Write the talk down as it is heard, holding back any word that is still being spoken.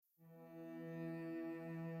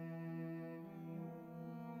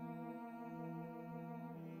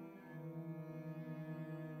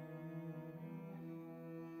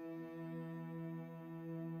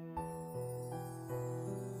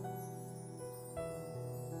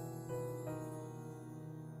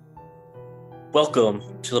Welcome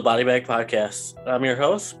to the Body Bag Podcast. I'm your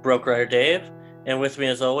host, Broke Rider Dave, and with me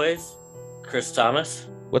as always, Chris Thomas.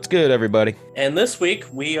 What's good, everybody? And this week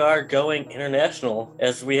we are going international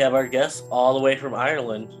as we have our guest all the way from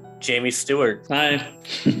Ireland, Jamie Stewart. Hi.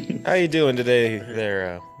 How you doing today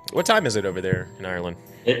there? What time is it over there in Ireland?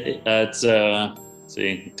 It's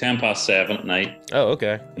 7:10 at night. Oh,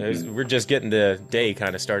 okay. We're just getting the day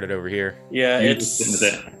kind of started over here. Yeah, it's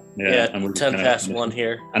 10 past 1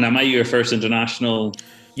 here. And am I your first international?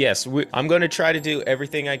 Yes, I'm going to try to do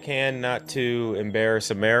everything I can not to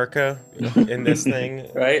embarrass America in this thing.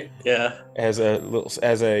 Right? Yeah. As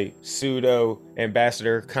a pseudo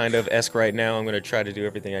ambassador kind of esque right now, I'm going to try to do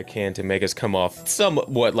everything I can to make us come off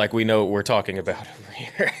somewhat like we know what we're talking about over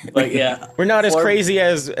here. But yeah, we're not as crazy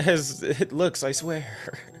as it looks, I swear.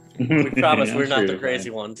 We promise we're not the crazy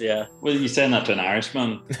ones. Yeah. Well, you saying that to an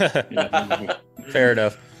Irishman. Fair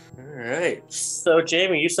enough. All right. So,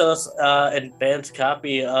 Jamie, you sent us an advanced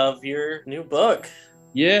copy of your new book.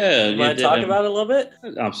 Yeah. You want to talk about it a little bit?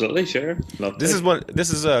 Absolutely, sure. This is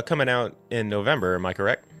coming out in November. Am I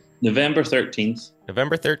correct? November 13th.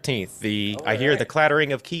 November 13th. I hear the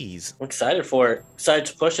clattering of keys. I'm excited for it. Excited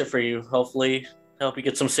to push it for you. Hopefully, help you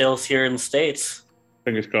get some sales here in the States.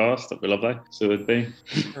 Fingers crossed. That'd be lovely. So it'd be.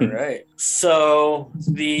 All right. So,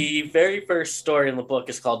 the very first story in the book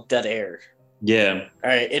is called Dead Air. Yeah. All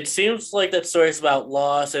right. It seems like that story is about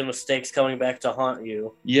loss and mistakes coming back to haunt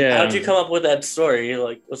you. Yeah. How did you come up with that story?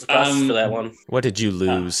 Like, what's the process for that one? What did you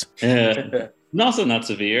lose? Nothing that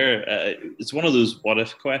severe. It's one of those what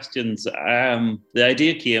if questions. The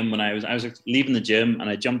idea came when I was leaving the gym and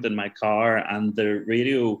I jumped in my car and the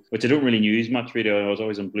radio, which I don't really use much radio, I was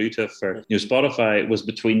always on Bluetooth for Spotify, was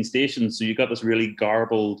between stations. So you got this really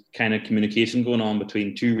garbled kind of communication going on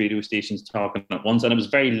between two radio stations talking at once, and it was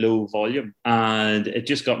very low volume. And it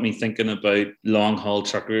just got me thinking about long haul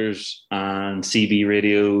truckers and CB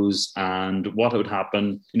radios and what would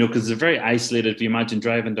happen, because they're very isolated. If you imagine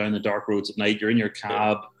driving down the dark roads at night, you're in your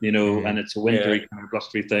cab, and it's a wintry kind of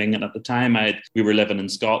blustery thing. And at the time we were living in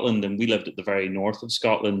Scotland, and we lived at the very north of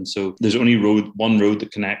Scotland. So there's only one road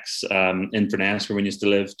that connects Inverness, where we used to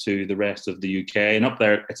live, to the rest of the UK. And up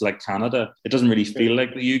there, it's like Canada. It doesn't really feel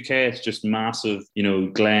like the UK. It's just massive,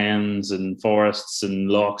 glens and forests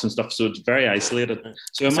and lochs and stuff. So it's very isolated.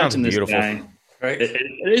 So imagine this guy. Right. It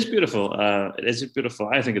is beautiful. It is beautiful.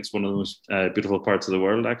 I think it's one of the most beautiful parts of the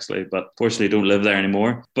world, actually. But fortunately, I don't live there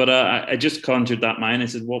anymore. But I just conjured that mind. I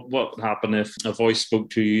said, what would happen if a voice spoke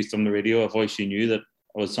to you from the radio, a voice you knew that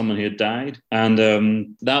was someone who had died? And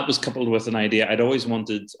that was coupled with an idea I'd always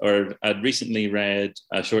wanted, or I'd recently read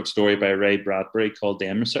a short story by Ray Bradbury called The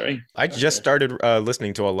Emissary. I just started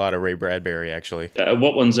listening to a lot of Ray Bradbury, actually.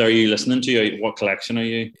 What ones are you listening to? What collection are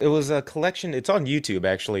you? It was a collection. It's on YouTube,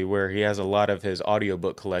 actually, where he has a lot of his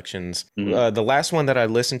audiobook collections. Mm-hmm. The last one that I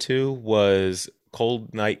listened to was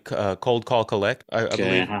Cold Call Collect, I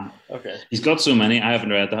believe. Okay. He's got so many. I haven't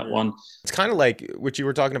read that one. It's kind of like what you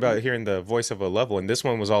were talking about, hearing the voice of a loved one. This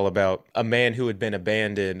one was all about a man who had been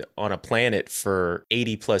abandoned on a planet for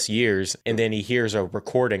 80 plus years, and then he hears a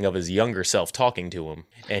recording of his younger self talking to him,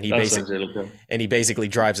 and he basically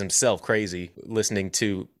drives himself crazy listening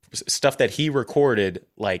to stuff that he recorded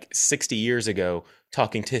like 60 years ago,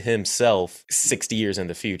 talking to himself 60 years in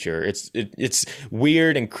the future. It's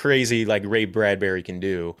weird and crazy, like Ray Bradbury can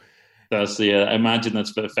do. I imagine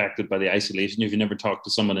that's affected by the isolation. If you never talk to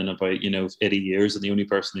someone in about 80 years and the only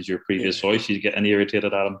person is your previous voice, you get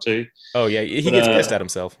irritated at him too. Oh yeah, he gets pissed at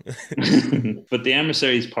himself. But The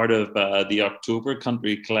Emissary is part of the October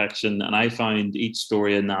Country collection, and I found each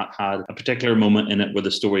story in that had a particular moment in it where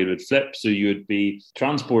the story would flip. So you would be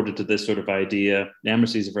transported to this sort of idea. The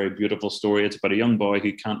Emissary is a very beautiful story. It's about a young boy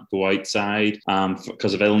who can't go outside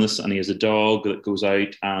because of illness, and he has a dog that goes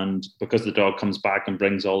out, and because the dog comes back and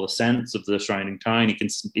brings all the scent of the surrounding town,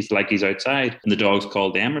 it's like he's outside, and the dog's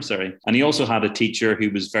called the Emissary. And he also had a teacher who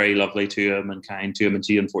was very lovely to him and kind to him, and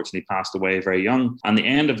she unfortunately passed away very young. And the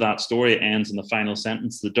end of that story ends in the final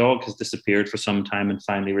sentence: the dog has disappeared for some time and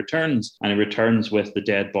finally returns, and he returns with the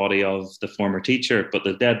dead body of the former teacher, but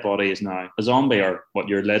the dead body is now a zombie, or what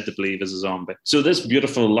you're led to believe is a zombie. So this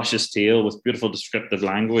beautiful luscious tale with beautiful descriptive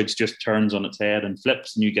language just turns on its head and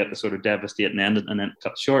flips, and you get the sort of devastating end, and then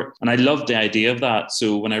cut short. And I loved the idea of that.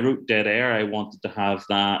 So when I wrote Dead Air, I wanted to have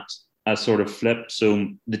that a sort of flip. So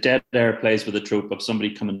the dead air plays with the trope of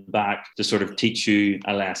somebody coming back to sort of teach you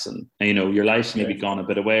a lesson. And, you know, your life's maybe gone a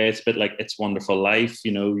bit away. It's a bit like It's Wonderful Life.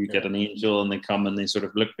 You know, you get an angel and they come and they sort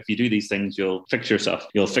of look, if you do these things, you'll fix yourself.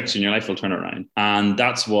 You'll fix and your life will turn around. And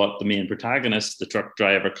that's what the main protagonist, the truck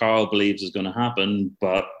driver Carl, believes is going to happen.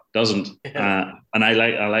 But doesn't. Yeah. And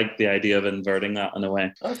I like the idea of inverting that in a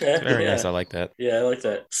way. Okay. Very Yeah. nice. I like that. Yeah, I like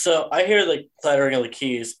that. So I hear the Clattering of the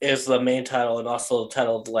Keys is the main title and also the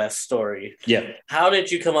title of the last story. Yeah. How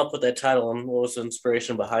did you come up with that title and what was the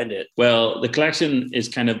inspiration behind it? Well, the collection is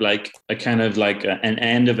kind of like an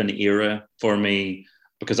end of an era for me,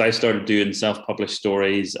 because I started doing self-published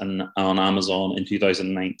stories and on Amazon in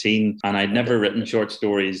 2019, and I'd never written short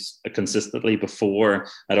stories consistently before.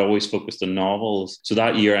 I'd always focused on novels. So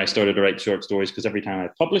that year I started to write short stories, because every time I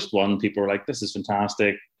published one, people were like, "This is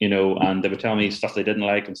fantastic," and they would tell me stuff they didn't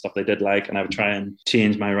like and stuff they did like, and I would try and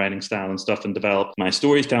change my writing style and stuff and develop my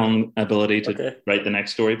storytelling ability to write the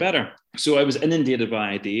next story better. So I was inundated by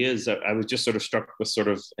ideas. I was just sort of struck with sort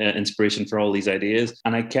of inspiration for all these ideas.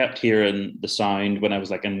 And I kept hearing the sound when I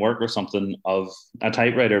was like in work or something of a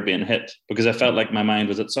typewriter being hit, because I felt like my mind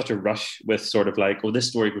was at such a rush with sort of like, oh, this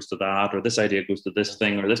story goes to that, or this idea goes to this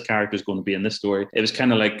thing, or this character is going to be in this story. It was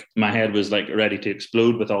kind of like my head was like ready to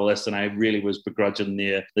explode with all this. And I really was begrudging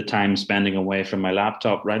the time spending away from my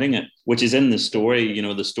laptop writing it, which is in the story.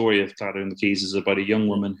 The story of Clattering the Keys is about a young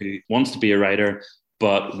woman who wants to be a writer,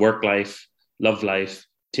 but work life, love life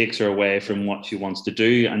takes her away from what she wants to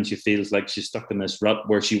do. And she feels like she's stuck in this rut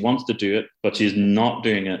where she wants to do it, but she's not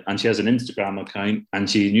doing it. And she has an Instagram account and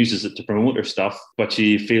she uses it to promote her stuff, but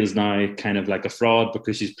she feels now kind of like a fraud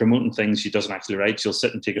because she's promoting things she doesn't actually write. She'll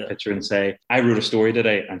sit and take a picture and say, "I wrote a story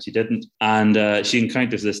today," and she didn't. And she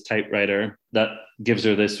encounters this typewriter that gives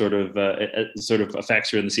her this sort of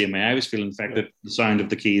affects her in the same way I was feeling. In fact, that the sound of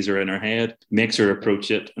the keys are in her head, makes her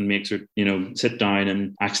approach it and makes her, sit down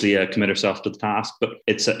and actually commit herself to the task. But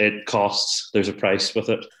it costs. There's a price with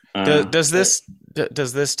it. Does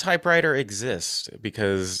this typewriter exist?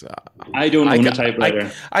 Because I don't own a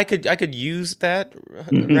typewriter. I could use that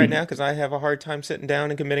right now, because I have a hard time sitting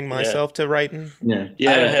down and committing myself to writing. Yeah.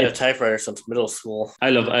 I haven't had a typewriter since middle school.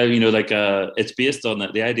 It's based on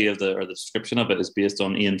the idea of the description of it is based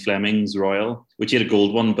on Ian Fleming's Royal, which he had a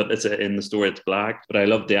gold one, but it's in the story it's black. But I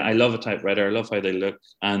love a typewriter. I love how they look,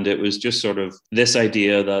 and it was just sort of this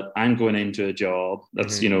idea that I'm going into a job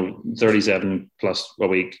that's 37 plus a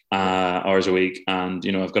week. Hours a week, and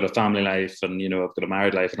I've got a family life, and I've got a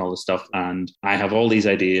married life and all this stuff, and I have all these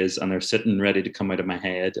ideas and they're sitting ready to come out of my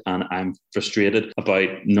head, and I'm frustrated about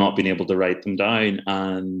not being able to write them down.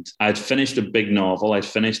 And I'd finished a big novel. I'd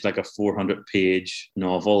finished like a 400-page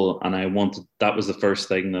novel, and that was the first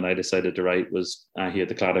thing that I decided to write, was Here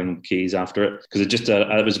the Clattering of the Keys after it, because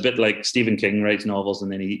it was a bit like Stephen King writes novels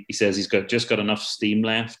and then he says he's just got enough steam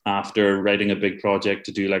left after writing a big project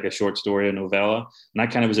to do like a short story or novella. And I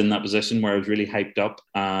kind of was in that position where I was really hyped up,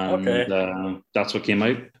 and that's what came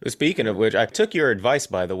out. Speaking of which, I took your advice,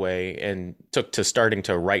 by the way, and took to starting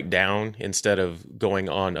to write down instead of going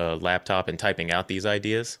on a laptop and typing out these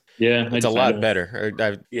ideas. Yeah, it's a lot better.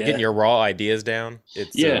 Getting your raw ideas down.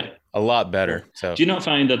 It's a lot better. So, do you not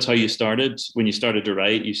find that's how you started when you started to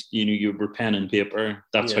write? You were pen and paper.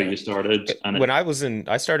 That's how you started. And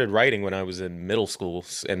I started writing when I was in middle school,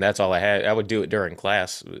 and that's all I had. I would do it during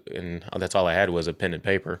class, and that's all I had was a pen and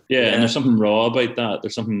paper. Yeah, and there's something raw about that.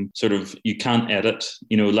 There's something sort of you can't edit.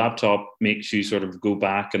 Laptop makes you sort of go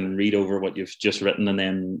back and read over what you've just written, and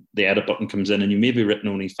then the edit button comes in, and you maybe written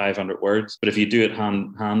only 500 words. But if you do it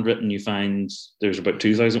handwritten, you find there's about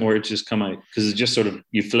 2,000 words just come out, because it's just sort of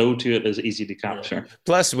you flow to it, is easy to capture.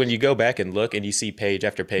 Plus, when you go back and look and you see page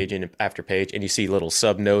after page and after page, and you see little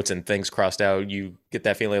sub notes and things crossed out, you get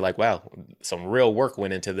that feeling like, wow, some real work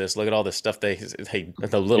went into this. Look at all the stuff the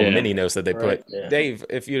little mini notes that they put. Yeah. Dave,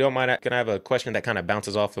 if you don't mind, can I have a question that kind of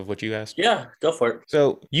bounces off of what you asked? Yeah, go for it.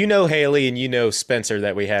 So Haley and Spencer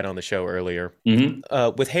that we had on the show earlier.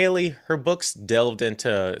 Mm-hmm. With Haley, her books delved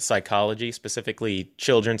into psychology, specifically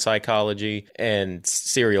children's psychology and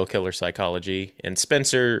serial killer psychology. And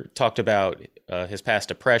Spencer talked about his past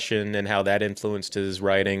depression and how that influenced his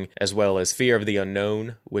writing, as well as fear of the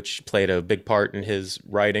unknown, which played a big part in his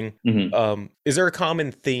writing. Mm-hmm. Is there a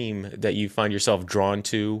common theme that you find yourself drawn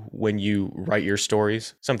to when you write your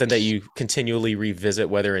stories? Something that you continually revisit,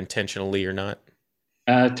 whether intentionally or not?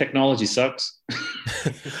 Technology sucks.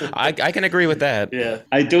 I can agree with that. Yeah.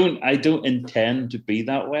 I don't intend to be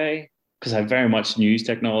that way, because I very much use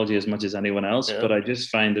technology as much as anyone else, but I just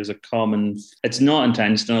find there's a common, it's not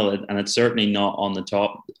intentional, and it's certainly not on the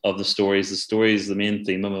top of the stories. The stories, the main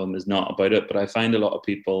theme of them is not about it, but I find a lot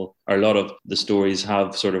of the stories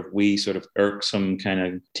have sort of irksome kind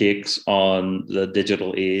of takes on the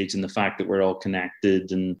digital age and the fact that we're all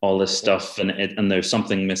connected and all this stuff, and there's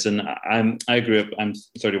something missing. I'm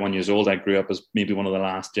 31 years old. I grew up as maybe one of the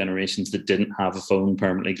last generations that didn't have a phone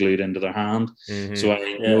permanently glued into their hand. Mm-hmm. So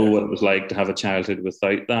I know what it was like to have a childhood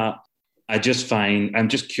without that. I just find, I'm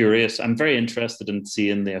just curious. I'm very interested in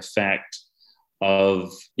seeing the effect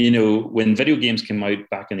of, when video games came out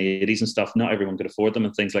back in the 80s and stuff, not everyone could afford them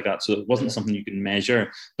and things like that. So it wasn't something you can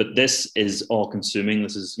measure, but this is all consuming.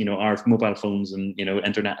 This is, our mobile phones and,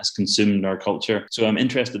 internet has consumed our culture. So I'm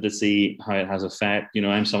interested to see how it has effect.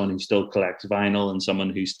 I'm someone who still collects vinyl and someone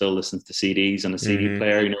who still listens to CDs and a CD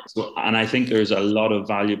player, and I think there's a lot of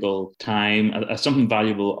valuable time, something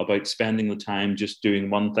valuable about spending the time just doing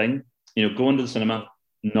one thing, going to the cinema,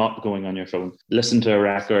 not going on your phone, listen to a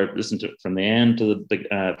record, listen to it from the end to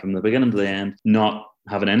from the beginning to the end, not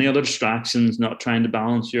having any other distractions, not trying to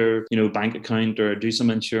balance your, bank account or do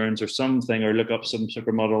some insurance or something, or look up some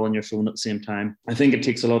supermodel on your phone at the same time. I think it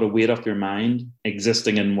takes a lot of weight off your mind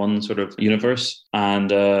existing in one sort of universe,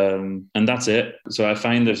 and that's it. So I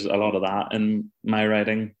find there's a lot of that in my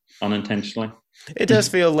writing unintentionally. It does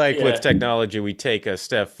feel like with technology, we take a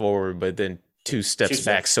step forward, but then two steps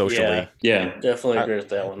back socially. Yeah. Definitely agree with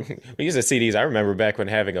that one. We use the CDs. I remember back when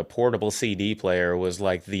having a portable CD player was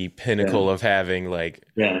like the pinnacle of having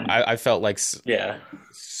I felt like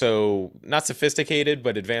so not sophisticated,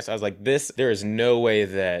 but advanced. I was like, there is no way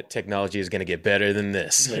that technology is going to get better than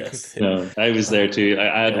this. Yes. No, I was there too.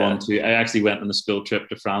 I had one too. I actually went on a school trip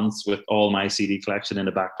to France with all my CD collection in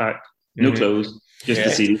a backpack. No clothes. Just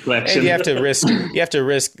the CD collection. And you have to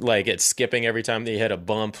risk like it skipping every time that you hit a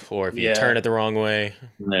bump or if you turn it the wrong way.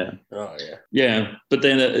 Yeah. Oh yeah. Yeah. But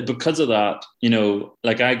then because of that,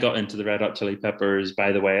 like I got into the Red Hot Chili Peppers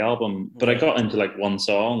By the Way album, but I got into like one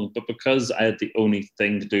song, but because I had the only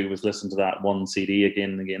thing to do was listen to that one CD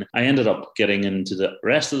again and again, I ended up getting into the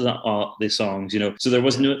rest of the songs, so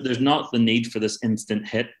there's not the need for this instant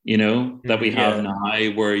hit, that we have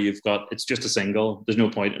now, where it's just a single. There's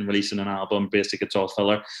no point in releasing an album. Basically, it's all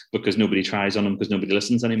filler because nobody tries on them because nobody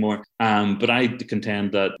listens anymore. But I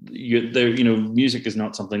contend that music is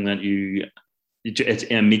not something that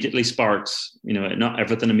it immediately sparks, not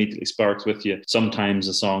everything immediately sparks with you. Sometimes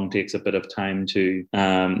a song takes a bit of time to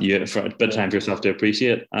a bit of time for yourself to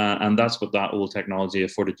appreciate, and that's what that old technology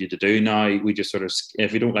afforded you to do. Now we just sort of,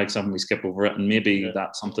 if we don't like something, we skip over it, and maybe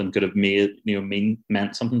that something could have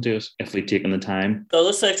meant something to us if we'd taken the time. So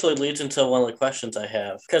this actually leads into one of the questions I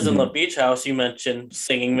have, because in the Beach House you mentioned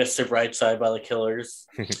singing "Mr. Brightside" by the Killers.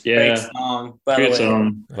 Great song, by great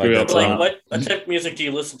the way. Song. What type of music do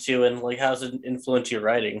you listen to, and like how's it influence your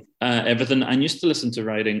writing? Everything. I used to listen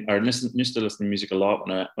to music a lot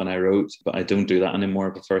when I wrote, but I don't do that anymore.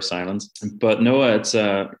 I prefer silence. But no,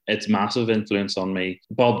 it's massive influence on me.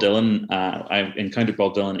 Bob Dylan. I encountered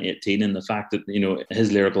Bob Dylan at 18, and the fact that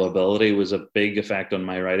his lyrical ability was a big effect on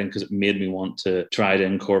my writing because it made me want to try to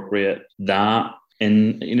incorporate that.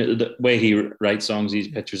 And the way he writes songs, he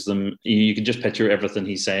pictures them. You can just picture everything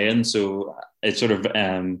he's saying. So it sort of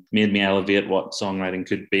made me elevate what songwriting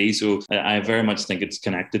could be. So I very much think it's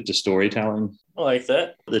connected to storytelling. I like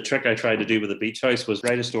that. The trick I tried to do with the Beach House was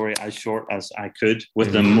write a story as short as I could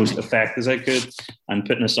with the most effect as I could, and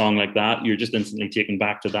putting a song like that, you're just instantly taken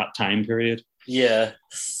back to that time period. Yeah.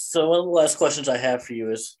 So one of the last questions I have for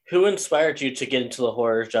you is, who inspired you to get into the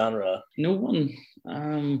horror genre? No one.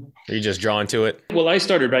 Are you just drawn to it? Well, I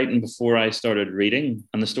started writing before I started reading,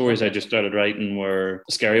 and the stories I just started writing were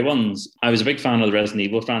scary ones. I was a big fan of the Resident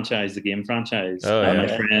Evil franchise, the game franchise. My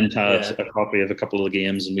friend had a copy of a couple of the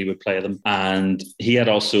games, and we would play them. And he had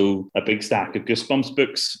also a big stack of Goosebumps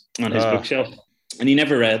books on his bookshelf, and he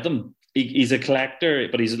never read them. He's a collector,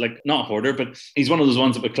 but he's like not a hoarder, but he's one of those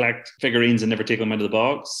ones that would collect figurines and never take them out of the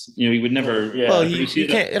box. He would never. Well, you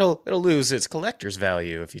can't. It'll lose its collector's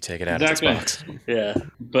value if you take it out of its box. Yeah.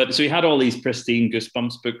 But so he had all these pristine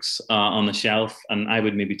Goosebumps books on the shelf, and I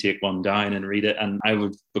would maybe take one down and read it, and I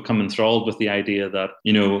would become enthralled with the idea that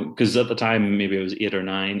because at the time maybe I was 8 or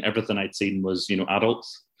 9, everything I'd seen was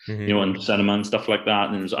adults. And cinema and stuff like that,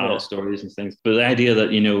 and there's adult stories and things. But the idea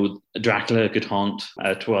that Dracula could haunt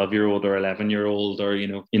a 12-year-old or 11-year-old, or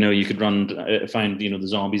you could find the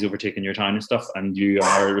zombies overtaking your town and stuff, and you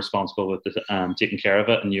are responsible with taking care of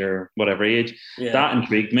it, and you're whatever age. That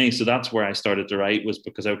intrigued me, so that's where I started to write, was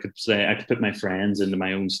because I could put my friends into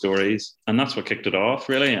my own stories, and that's what kicked it off,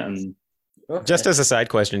 really. And just as a side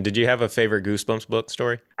question, did you have a favorite Goosebumps book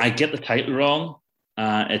story? I get the title wrong.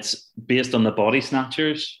 It's based on the Body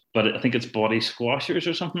Snatchers. but I think it's Body Squashers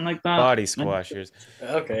or something like that. Body Squashers.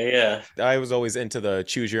 Okay, yeah. I was always into the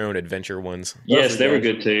choose your own adventure ones. Yes, Those they are were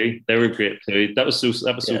good. good too. They were great too. That was so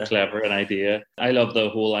Yeah. clever an idea. I love the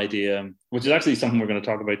whole idea, which is actually something we're going to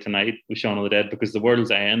talk about tonight with Shaun of the Dead, because the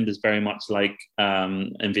World's End is very much like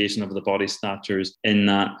Invasion of the Body Snatchers, in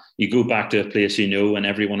that you go back to a place you know and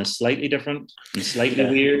everyone is slightly different and slightly Yeah.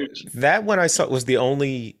 weird. That one I saw was the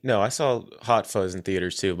only. No, I saw Hot Fuzz in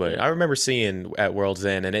theaters too, but I remember seeing at World's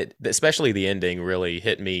End, and it, especially the ending, really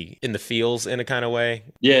hit me in the feels in a kind of way.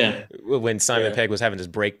 Yeah. When Simon Yeah. Pegg was having this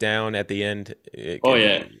breakdown at the end. Oh,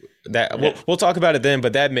 yeah. That Yeah. we'll talk about it then,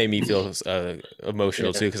 but that made me feel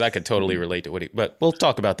emotional Yeah. too, because I could totally relate to what he. But we'll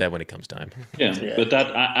talk about that when it comes time. Yeah, Yeah. but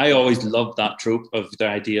that I always loved that trope of the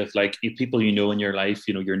idea of like people you know in your life,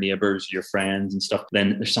 you know, your neighbors, your friends and stuff.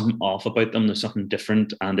 Then there's something off about them. There's something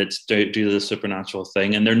different, and it's due to the supernatural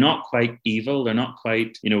thing. And they're not quite evil. They're not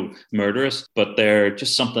quite, you know, murderous, but they're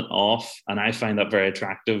just something off. And I find that very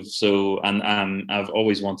attractive. So, and I've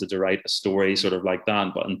always wanted to write a story sort of like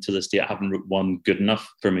that, but until this day, I haven't wrote one good enough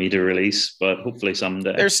for me to release. But hopefully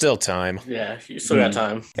someday. There's still time, Yeah, you still got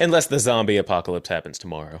time. unless the zombie apocalypse happens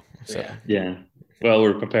tomorrow. So. Yeah. Yeah. Well,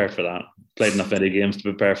 we're prepared for that. Played enough video games to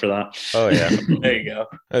prepare for that. Oh yeah. There you go.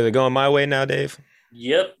 Is it going my way now, Dave?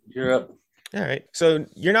 Yep, you're up. All right. So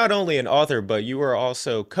you're not only an author, but you were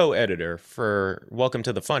also co-editor for Welcome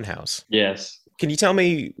to the Funhouse. Yes. Can you tell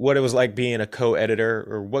me what it was like being a co-editor,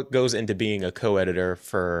 or what goes into being a co-editor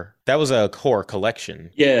for, that was a core collection?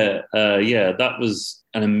 Yeah, that was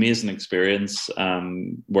an amazing experience. I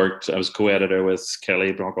was co-editor with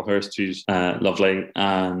Kelly Brocklehurst, who's lovely,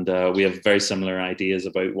 and we have very similar ideas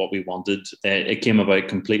about what we wanted. It came about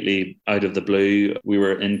completely out of the blue. We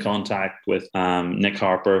were in contact with Nick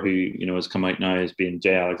Harper, who, you know, has come out now as being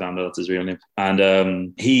Jay Alexander, that's his real name,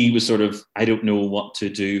 and he was sort of, I don't know what to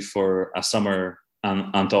do for a summer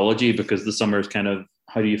anthology, because the summer is kind of,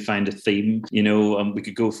 how do you find a theme? You know, we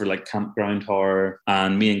could go for like campground horror,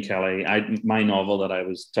 and me and Kelly, my novel that I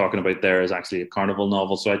was talking about there is actually a carnival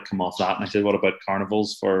novel. So I'd come off that and I said, what about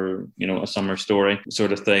carnivals for, you know, a summer story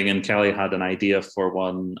sort of thing? And Kelly had an idea for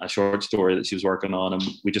a short story that she was working on. And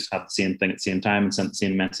we just had the same thing at the same time and sent the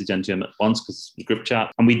same message into him at once, because it was a group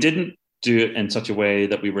chat. And we didn't do it in such a way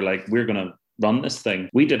that we were like, we're going to run this thing.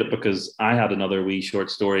 We did it because I had another wee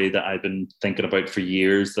short story that I'd been thinking about for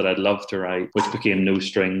years that I'd love to write, which became No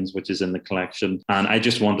Strings, which is in the collection. And I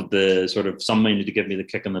just wanted the sort of somebody to give me the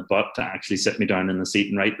kick in the butt to actually sit me down in the seat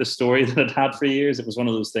and write the story that I'd had for years. It was one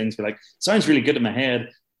of those things where like, sounds really good in my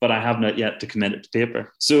head, but I have not yet to commit it to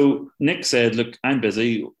paper. So Nick said, look, I'm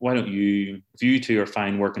busy. Why don't you, if you two are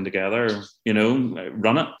fine working together, you know,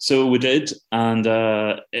 run it. So we did. And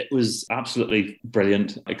it was absolutely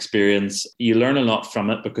brilliant experience. You learn a lot from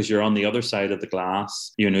it because you're on the other side of the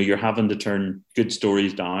glass. You know, you're having to turn good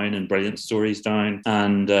stories down and brilliant stories down.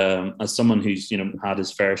 And as someone who's, you know, had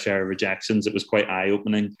his fair share of rejections, it was quite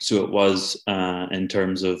eye-opening. So it was in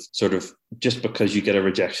terms of sort of, just because you get a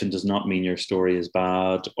rejection does not mean your story is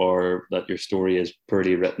bad or that your story is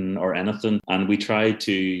poorly written or anything. And we tried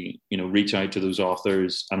to, you know, reach out to those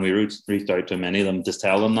authors, and we reached out to many of them to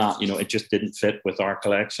tell them that, you know, it just didn't fit with our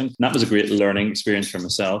collection. And that was a great learning experience for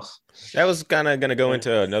myself. That was kind of going to go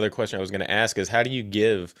into another question I was going to ask, is how do you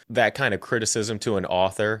give that kind of criticism to an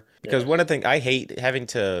author? Because one of the things I hate having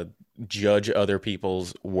to judge other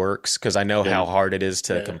people's works, because I know how hard it is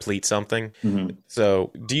to complete something. Mm-hmm.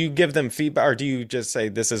 So do you give them feedback, or do you just say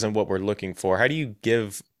this isn't what we're looking for? How do you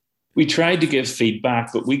give? We tried to give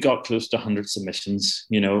feedback, but we got close to 100 submissions.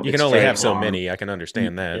 You know, You can only have so many. I can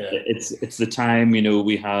understand that. Yeah. It's the time, you know,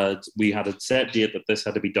 we had a set date that this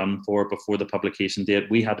had to be done before the publication date.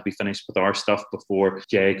 We had to be finished with our stuff before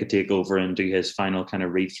Jay could take over and do his final kind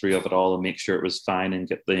of read through of it all and make sure it was fine and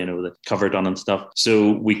get the, you know, the cover done and stuff.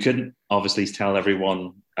 So we couldn't obviously tell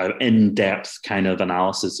everyone an in-depth kind of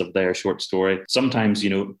analysis of their short story. Sometimes,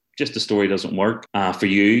 you know, just the story doesn't work for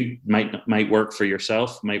you, might work for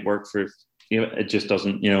yourself, might work for, you know, it just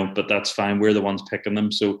doesn't, you know, but that's fine. We're the ones picking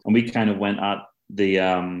them. So, and we kind of went at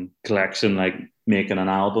the collection like making an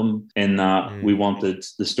album, in that we wanted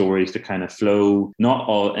the stories to kind of flow, not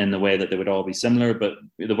all in the way that they would all be similar, but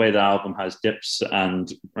the way the album has dips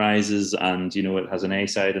and rises, and, you know, it has an A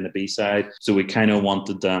side and a B side. So we kind of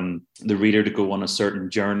wanted the reader to go on a certain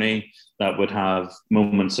journey that would have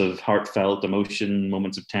moments of heartfelt emotion,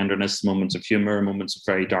 moments of tenderness, moments of humor, moments of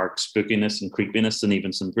very dark spookiness and creepiness, and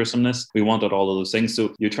even some gruesomeness. We wanted all of those things.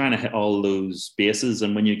 So you're trying to hit all those bases.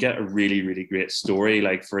 And when you get a really, really great story,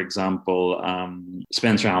 like, for example,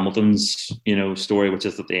 Spencer Hamilton's, story, which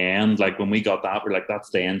is at the end. Like when we got that, we're like, that's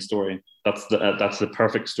the end story. That's the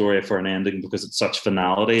perfect story for an ending because it's such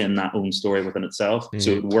finality in that own story within itself. Mm-hmm.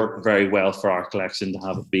 So it worked very well for our collection to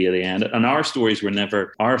have it be at the end. And our stories were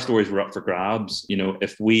up for grabs.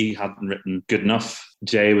 If we hadn't written good enough,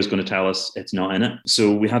 Jay was going to tell us it's not in it.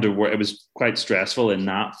 So we had to work. It was quite stressful in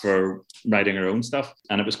that for writing our own stuff.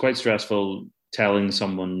 And it was quite stressful telling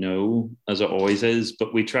someone no, as it always is.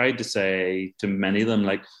 But we tried to say to many of them,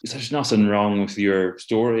 like, there's nothing wrong with your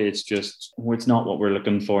story. It's just, it's not what we're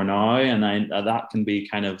looking for now. And that can be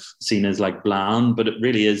kind of seen as like bland, but it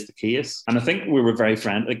really is the case. And I think we were very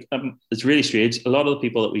friendly. It's really strange. A lot of the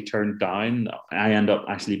people that we turned down, I end up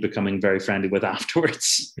actually becoming very friendly with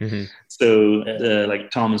afterwards. Mm-hmm. So like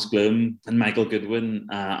Thomas Gloom and Michael Goodwin,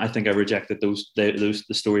 I think I rejected the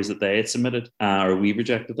stories that they had submitted, or we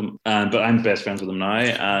rejected them. But I'm best friends with them now.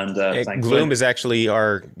 And Gloom is actually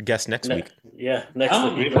our guest next week. Yeah, next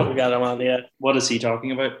week we got him on. Yeah. What is he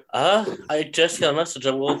talking about? I just got a message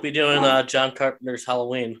that we'll be doing John Carpenter's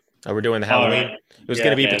Halloween. Oh, we're doing the Halloween. Right. It was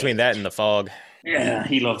going to be between that and The Fog. Yeah,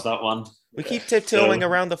 he loves that one. We keep tiptoeing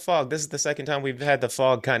around The Fog. This is the second time we've had The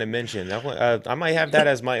Fog kind of mentioned. I might have that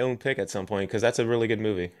as my own pick at some point because that's a really good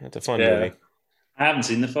movie. It's a fun movie. I haven't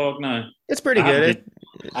seen The Fog now. It's pretty good.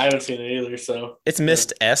 I haven't seen it either, so it's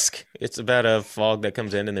Mist-esque. It's about a fog that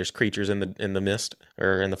comes in and there's creatures in the mist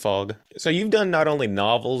or in the fog. So you've done not only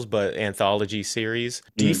novels but anthology series.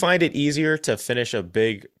 Do you find it easier to finish a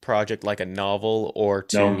big project like a novel or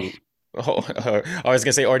to I was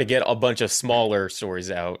gonna say, or to get a bunch of smaller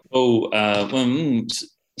stories out?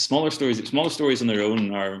 Smaller stories on their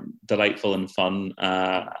own are delightful and fun.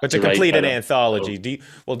 But to complete an anthology, do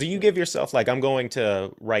you give yourself like, I'm going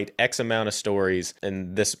to write X amount of stories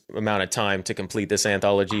in this amount of time to complete this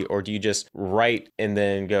anthology, or do you just write and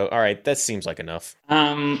then go, all right, that seems like enough?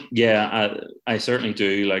 I certainly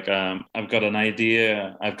do. Like, I've got an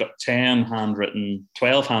idea. I've got 12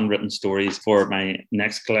 handwritten stories for my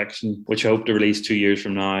next collection, which I hope to release 2 years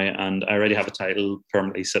from now. And I already have a title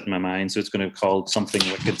permanently set in my mind. So it's going to be called Something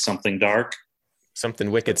Wicked, Something Dark.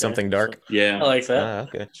 Something Wicked, Something Dark. Yeah. I like that.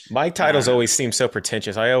 Okay. My titles always seem so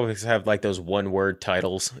pretentious. I always have like those one-word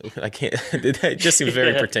titles. I can't. It just seems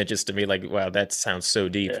very pretentious to me. Like, wow, that sounds so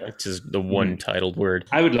deep. It's just the one titled word.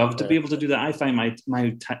 I would love to be able to do that. I find my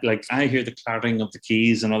like, I hear the clattering of the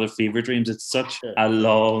keys and other fever dreams. It's such a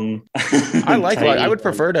long. I like. I would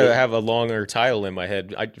prefer to have a longer title in my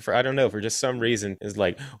head. I don't know, for just some reason, it's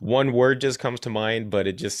like one word just comes to mind, but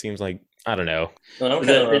it just seems like, I don't know. Well, I'm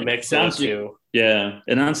kind of a mix of the two. Yeah,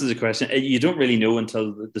 it answers the question. You don't really know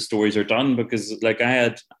until the stories are done, because like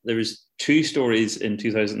there was 2 stories in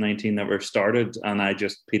 2019 that were started and I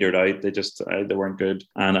just petered out. They weren't good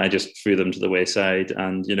and I just threw them to the wayside.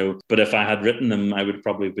 And but if I had written them, I would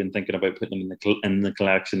probably have been thinking about putting them in the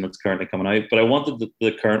collection that's currently coming out. But I wanted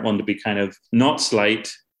the current one to be kind of not slight.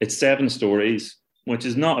 It's 7 stories, which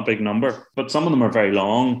is not a big number, but some of them are very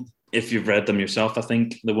long. If you've read them yourself, I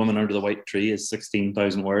think The Woman Under the White Tree is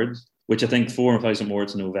 16,000 words, which I think 4,000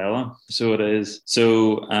 words novella. So it is.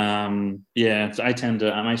 So, I tend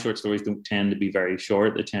to, my short stories don't tend to be very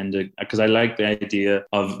short. They tend to, because I like the idea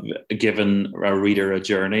of giving a reader a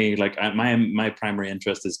journey. Like my primary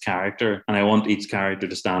interest is character, and I want each character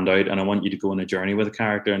to stand out, and I want you to go on a journey with a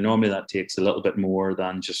character. And normally that takes a little bit more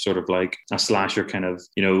than just sort of like a slasher kind of,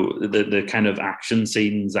 the kind of action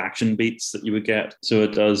scenes, action beats that you would get. So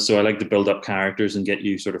it does. So I like to build up characters and get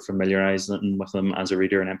you sort of familiarizing with them as a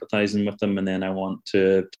reader and empathizing with them, and then I want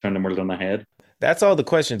to turn them a little on the head. That's all the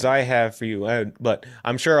questions I have for you, but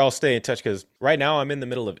I'm sure I'll stay in touch because right now I'm in the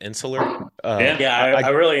middle of Insular. I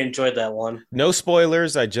really enjoyed that one. No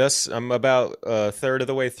spoilers. I'm about a third of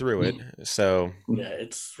the way through it, so yeah,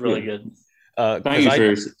 it's really good. Thank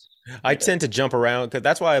you I tend to jump around because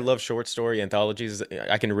that's why I love short story anthologies.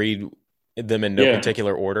 I can read them in no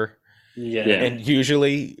particular order. Yeah, and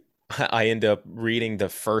usually I end up reading the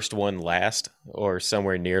first one last or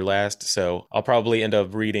somewhere near last. So I'll probably end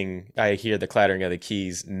up reading I Hear the Clattering of the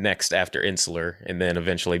Keys next after Insular, and then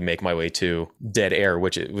eventually make my way to Dead Air,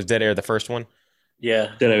 which was Dead Air the first one?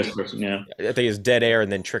 Yeah. Dead Air was the first one, yeah. I think it's Dead Air and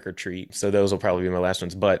then Trick or Treat. So those will probably be my last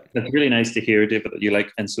ones. But it's really nice to hear, David, that you like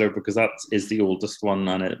Insular, because that is the oldest one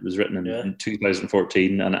and it was written in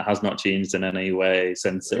 2014 and it has not changed in any way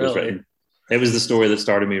since it was written. It was the story that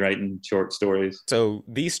started me writing short stories. So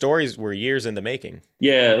these stories were years in the making.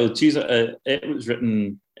 Yeah, it was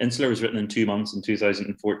written. Insular was written in 2 months in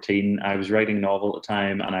 2014. I was writing a novel at the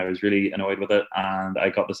time and I was really annoyed with it. And I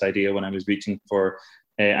got this idea when I was reaching for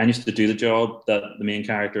I used to do the job that the main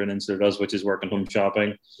character in Insular does, which is working home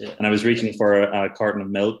shopping. Yeah. And I was reaching for a carton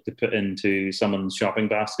of milk to put into someone's shopping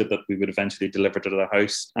basket that we would eventually deliver to their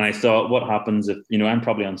house. And I thought, what happens if, I'm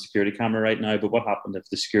probably on security camera right now, but what happened if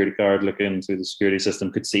the security guard looking through the security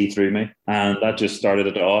system could see through me? And that just started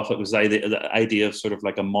it off. It was the idea of sort of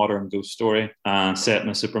like a modern ghost story set in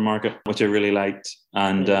a supermarket, which I really liked.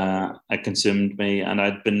 And it consumed me. And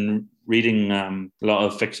I'd been reading a lot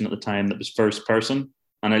of fiction at the time that was first person.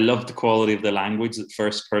 And I loved the quality of the language that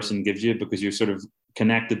first person gives you, because you're sort of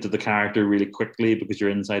connected to the character really quickly because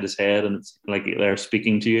you're inside his head and it's like they're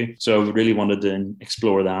speaking to you. So I really wanted to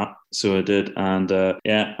explore that. So I did. And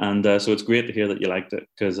so it's great to hear that you liked it,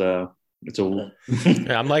 because it's old.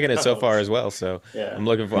 Yeah, I'm liking it so far as well. So yeah. I'm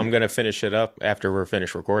going to finish it up after we're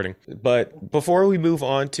finished recording. But before we move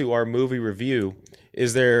on to our movie review,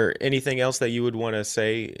 is there anything else that you would want to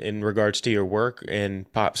say in regards to your work, and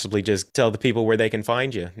possibly just tell the people where they can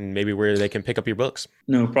find you and maybe where they can pick up your books?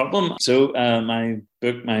 No problem. So my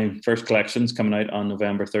book, my first collection, is coming out on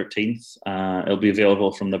November 13th. It'll be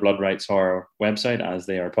available from the Blood Rights Horror website as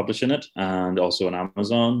they are publishing it, and also on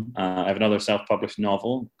Amazon. I have another self-published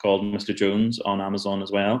novel called Mr. Jones on Amazon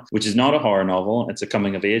as well, which is not a horror novel. It's a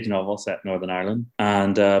coming-of-age novel set in Northern Ireland.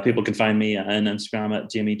 And people can find me on Instagram at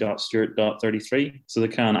jamie.stewart.33. So they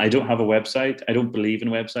can. I don't have a website. I don't believe in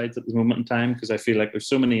websites at this moment in time, because I feel like there's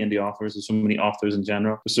so many indie authors, there's so many authors in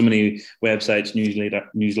general, there's so many websites,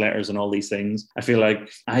 newsletters and all these things. I feel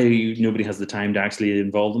like nobody has the time to actually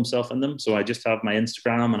involve themselves in them. So I just have my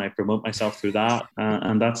Instagram and I promote myself through that,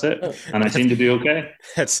 and that's it. And I seem to be okay.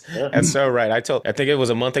 That's so right. I think it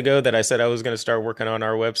was a month ago that I said I was going to start working on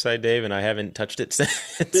our website, Dave, and I haven't touched it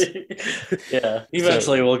since. Yeah,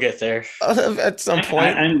 eventually we'll get there. At some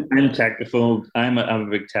point. I'm technophobe. I'm a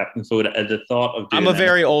big technophobe. The thought of I'm a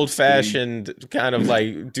very old-fashioned kind of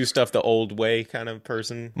like do stuff the old way kind of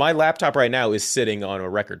person. My laptop right now is sitting on a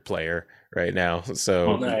record player right now.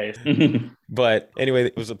 So nice. But anyway,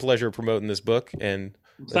 it was a pleasure promoting this book, and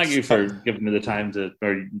thank you for giving me the time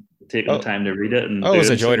taking the time to read it. And it was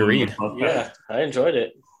a joy to read. Yeah, I enjoyed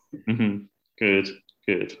it. Mm-hmm. Good.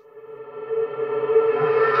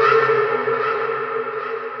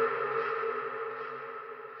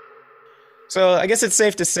 So I guess it's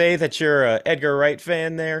safe to say that you're an Edgar Wright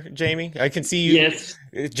fan there, Jamie. I can see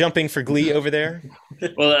you jumping for glee over there.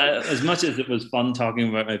 Well, as much as it was fun talking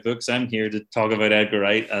about my books, I'm here to talk about Edgar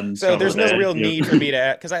Wright. And so there's no real need for me to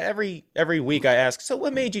ask, because every week I ask, so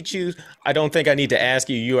what made you choose? I don't think I need to ask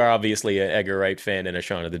you. You are obviously an Edgar Wright fan and a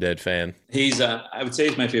Shaun of the Dead fan. I would say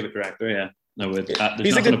he's my favorite director, yeah. I would.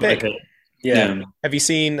 He's a good pick. Yeah. Have you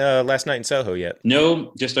seen Last Night in Soho yet?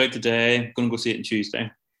 No, just out today. Going to go see it on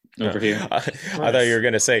Tuesday. Over here. I thought you were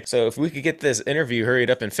going to say, so if we could get this interview hurried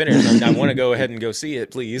up and finished, I want to go ahead and go see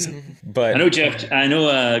it, please. But I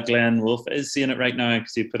know Glenn Wolfe is seeing it right now,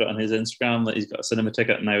 because he put it on his Instagram that he's got a cinema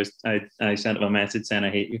ticket, and I sent him a message saying I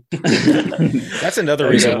hate you. That's another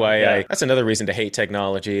reason that's another reason to hate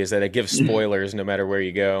technology, is that it gives spoilers no matter where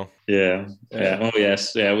you go. Yeah. Oh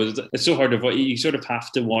yes. Yeah. It's so hard to watch. You sort of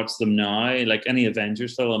have to watch them now. Like any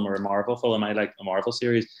Avengers film or a Marvel film, I like the Marvel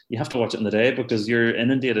series. You have to watch it in the day because you're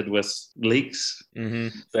inundated with leaks.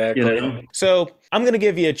 Mm-hmm. Exactly. So I'm going to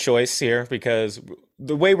give you a choice here, because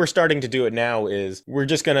the way we're starting to do it now is we're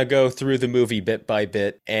just going to go through the movie bit by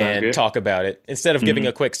bit and talk about it. Instead of giving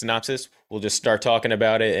a quick synopsis, we'll just start talking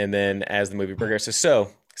about it, and then as the movie progresses. So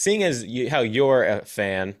seeing as how you're a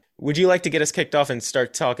fan, would you like to get us kicked off and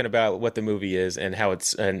start talking about what the movie is and how it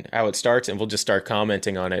starts, and we'll just start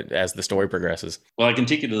commenting on it as the story progresses? Well, I can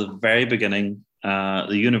take you to the very beginning.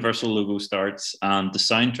 The Universal logo starts, and the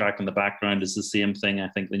soundtrack in the background is the same thing I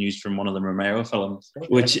think they used from one of the Romero films,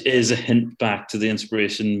 which is a hint back to the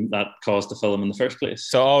inspiration that caused the film in the first place.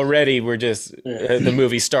 So already we're just the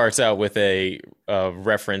movie starts out with a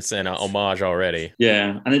reference and a homage already.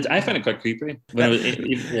 Yeah, and I find it quite creepy.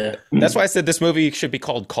 That's why I said this movie should be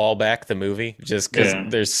called Callback the Movie, just because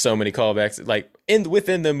there's so many callbacks. Like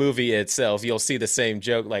within the movie itself, you'll see the same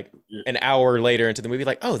joke like an hour later into the movie,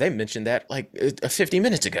 like, oh, they mentioned that like 50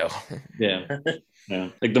 minutes ago. Yeah.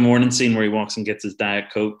 Like the morning scene where he walks and gets his Diet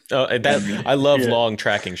Coke. Oh, I love long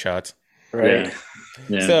tracking shots. Right.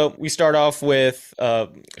 Yeah. So we start off with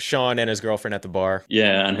Sean and his girlfriend at the bar.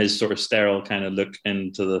 Yeah, and his sort of sterile kind of look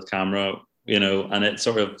into the camera, and it's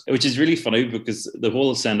sort of, which is really funny because the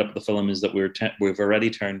whole send up of the film is that we've already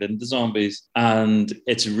turned into zombies, and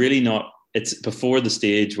it's really not it's before the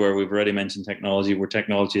stage where we've already mentioned technology, where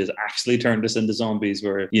technology has actually turned us into zombies,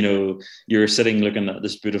 where, you know, you're sitting looking at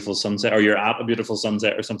this beautiful sunset, or you're at a beautiful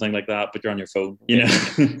sunset or something like that, but you're on your phone, you know.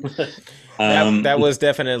 That was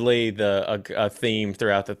definitely a theme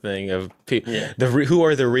throughout the thing of who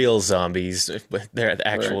are the real zombies, but they're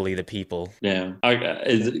actually the people. Yeah,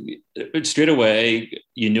 straight away,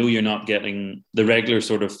 you know, you're not getting the regular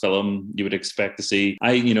sort of film you would expect to see.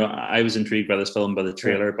 I was intrigued by this film by the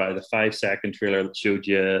trailer, by the 5-second trailer that showed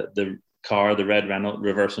you the car, the red Renault,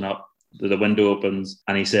 reversing up. The window opens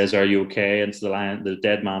and he says, "Are you okay?" And it's the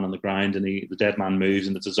dead man on the ground, and the dead man moves,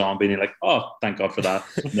 and it's a zombie, and you're like, "Oh, thank God for that."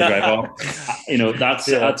 And they drive off. You know, that's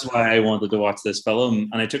why I wanted to watch this film,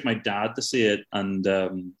 and I took my dad to see it, and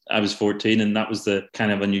I was 14, and that was the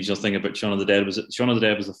kind of unusual thing about Shaun of the Dead. Shaun of the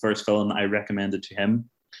Dead was the first film that I recommended to him,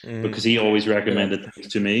 because he always recommended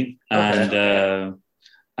things to me, and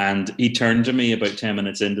he turned to me about 10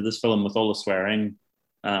 minutes into this film with all the swearing.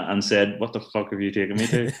 And said, "What the fuck have you taken me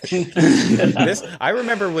to?" I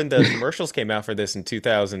remember when the commercials came out for this in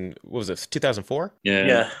 2000. What was it? 2004.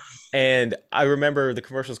 Yeah. And I remember the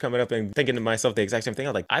commercials coming up and thinking to myself the exact same thing.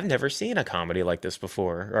 I was like, I've never seen a comedy like this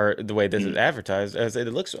before, or the way this is advertised. I said,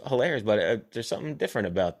 it looks hilarious, but there's something different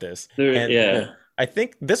about this. I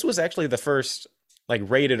think this was actually the first like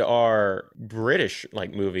rated R British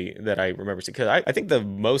like movie that I remember seeing, because I think the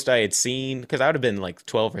most I had seen, because I would have been like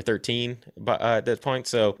 12 or 13 at that point.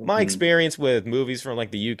 So my experience with movies from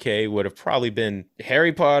like the UK would have probably been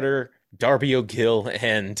Harry Potter, Darby O'Gill,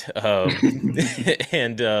 and The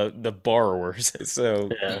Borrowers. So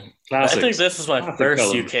I think this is my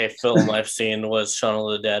first UK film I've seen was Shaun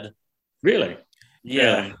of the Dead. Really?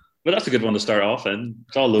 Yeah. But that's a good one to start off in.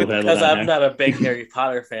 It's all low head. Because I'm not a big Harry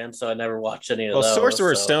Potter fan, so I never watched any of those. Well,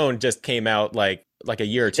 Sorcerer's Stone just came out like a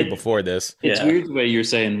year or two before this. It's weird the way you're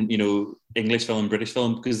saying, you know, English film, British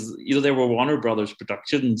film, because, you know, they were Warner Brothers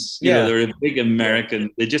productions. You know, they're a big American.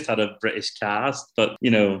 They just had a British cast, but, you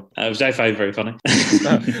know, which I find very funny.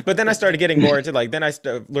 But then I started getting more into then I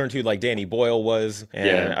learned who like Danny Boyle was,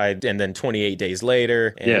 and then 28 Days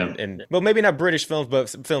Later, and well, maybe not British films,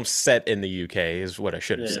 but films set in the UK is what I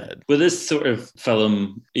should have said. With this sort of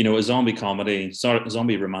film, you know, a zombie comedy,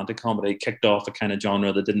 zombie romantic comedy, kicked off a kind of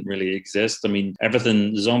genre that didn't really exist. I mean,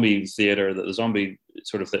 everything, the zombie theater, the zombie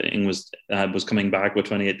sort of thing was coming back with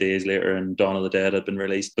 28 Days Later, and Dawn of the Dead had been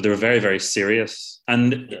released, but they were very, very serious.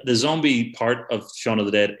 And the zombie part of Shaun of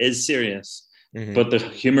the Dead is serious, but the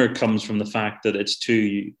humor comes from the fact that it's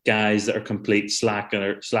two guys that are complete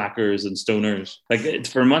slackers and stoners. Like,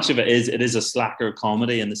 for much of it is a slacker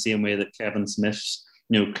comedy in the same way that Kevin Smith's,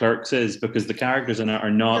 you know, Clerks is, because the characters in it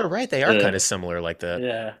are not. You're right, they are kind of similar like that.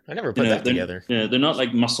 Yeah, I never put that together. Yeah, they're not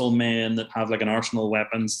like muscle men that have like an arsenal of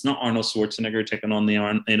weapons. It's not Arnold Schwarzenegger taking on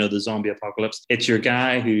the zombie apocalypse. It's your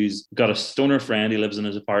guy who's got a stoner friend. He lives in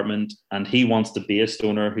his apartment, and he wants to be a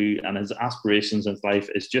stoner and his aspirations in life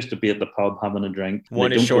is just to be at the pub having a drink.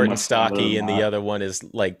 One is short and stocky, and the other one is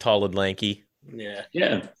like tall and lanky.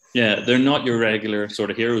 Yeah, they're not your regular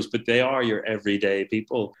sort of heroes, but they are your everyday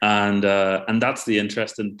people, and that's the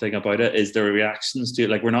interesting thing about it, is their reactions to it.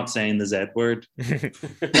 Like, we're not saying the Z word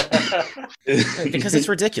because it's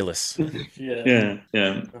ridiculous. Yeah.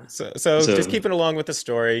 So just keeping along with the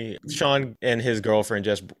story, Shaun and his girlfriend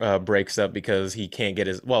just breaks up because he can't get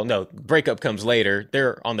his. Well, no, breakup comes later.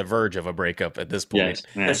 They're on the verge of a breakup at this point.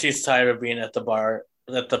 And she's tired of being at the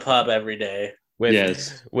pub every day.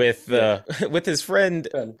 With his friend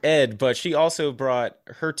Ed, but she also brought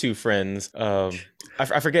her two friends. I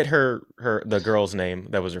forget the girl's name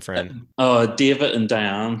that was her friend. David and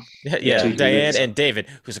Diane. Yeah, Diane and David,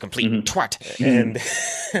 who's a complete twat, and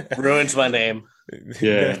ruins my name.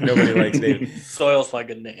 Yeah, nobody likes David. Soils my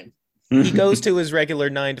good name. He goes to his regular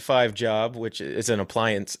 9-to-5 job, which is at an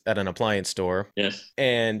appliance store. Yes.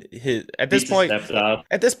 And at this point,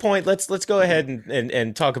 let's go ahead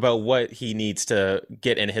and talk about what he needs to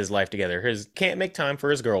get in his life together. He can't make time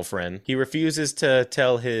for his girlfriend. He refuses to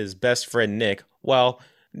tell his best friend Nick. Well,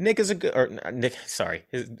 Nick is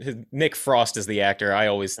Nick Frost is the actor. I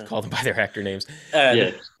always call them by their actor names.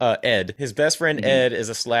 Ed. His best friend Ed is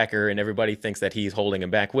a slacker, and everybody thinks that he's holding him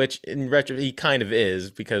back, which in retro he kind of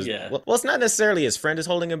is, because well, it's not necessarily his friend is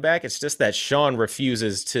holding him back. It's just that Shaun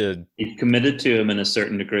refuses to. He's committed to him in a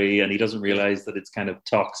certain degree, and he doesn't realize that it's kind of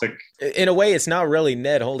toxic. In a way, it's not really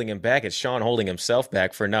Ned holding him back. It's Shaun holding himself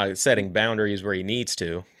back for not setting boundaries where he needs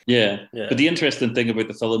to. Yeah. But the interesting thing about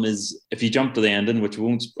the film is, if you jump to the ending, which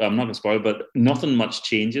I'm not going to spoil, but nothing much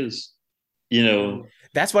changes. You know,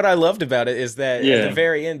 that's what I loved about it, is that at the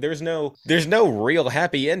very end, there's no real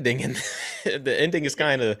happy ending, and the ending is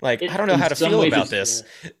kind of like, I don't know how to feel about this.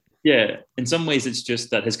 Yeah, in some ways, it's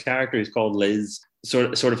just that his character is called Liz.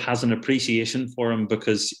 Sort of has an appreciation for him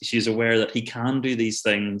because she's aware that he can do these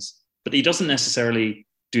things, but he doesn't necessarily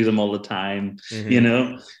do them all the time.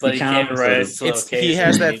 Mm-hmm. But he can't rise to the He occasion.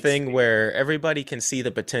 has that thing where everybody can see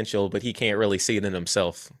the potential, but he can't really see it in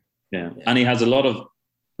himself. Yeah, and he has a lot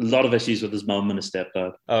of issues with his mom and his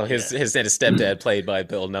stepdad. Oh, his stepdad played by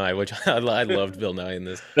Bill Nye, which I loved Bill Nye in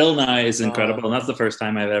this. Bill Nye is incredible, and that's the first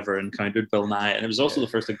time I've ever encountered Bill Nye, and it was also the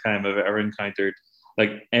first time I've ever encountered,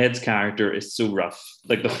 like, Ed's character is so rough.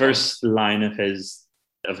 Like, the first line of his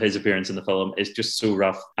appearance in the film is just so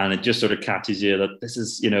rough, and it just sort of catches you that this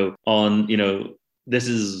is,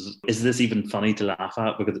 is this even funny to laugh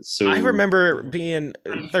at, because it's so... I remember being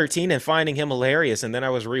 13 and finding him hilarious, and then I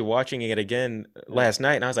was rewatching it again last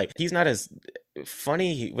night, and I was like, he's not as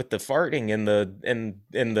funny with the farting and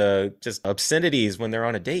the just obscenities when they're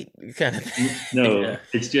on a date kind of thing. No,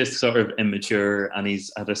 it's just sort of immature, and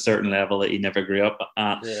he's at a certain level that he never grew up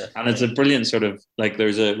at. And it's a brilliant sort of, like,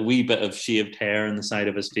 there's a wee bit of shaved hair on the side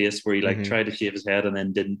of his face where he tried to shave his head and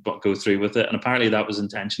then didn't go through with it, and apparently that was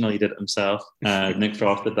intentional. He did it himself. Nick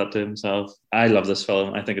Frost did that to himself. I love this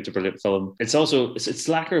film. I think it's a brilliant film. It's also, it's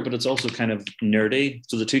slacker, but it's also kind of nerdy.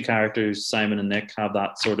 So the two characters, Simon and Nick, have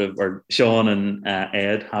that sort of, or Sean and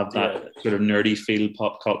Ed have that sort of nerdy feel,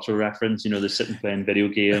 pop culture reference. They're sitting playing video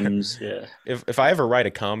games. If I ever write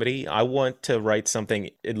a comedy, I want to write something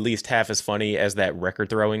at least half as funny as that record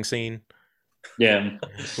throwing scene. Yeah,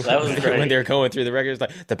 that was great. When they're going through the records,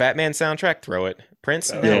 like the Batman soundtrack, throw it.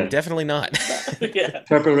 Prince, no, definitely not.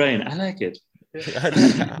 Purple Rain, I like it.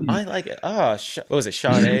 I like it. Oh, what was it,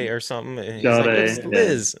 Sade or something? Sade, like,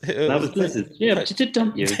 Liz. That was Liz. Yeah, but she did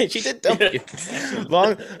dump you. She did dump you.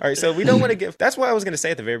 All right, so we don't want to give. That's what I was going to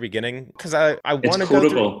say at the very beginning, because I want to go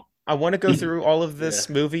through. I want to go through all of this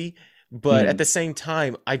movie. But at the same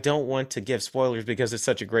time, I don't want to give spoilers because it's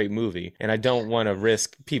such a great movie, and I don't want to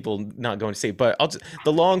risk people not going to see it. But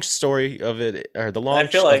the long story of it, or the long, I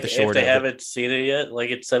feel like the short if they haven't seen it yet, like,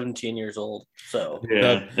 it's 17 years old, so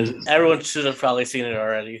everyone should have probably seen it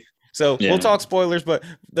already. So we'll talk spoilers, but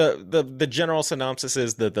the general synopsis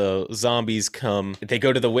is that the zombies come. They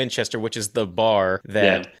go to the Winchester, which is the bar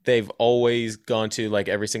that they've always gone to, like,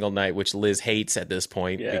 every single night, which Liz hates at this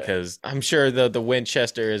point because I'm sure the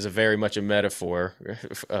Winchester is very much a metaphor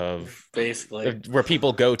of basically where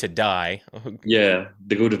people go to die. Yeah,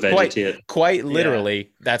 they go to vegetate. Quite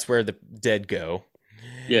literally, that's where the dead go.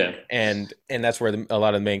 Yeah, and that's where a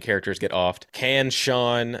lot of the main characters get offed. Can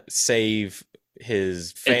Sean save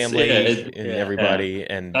his family and everybody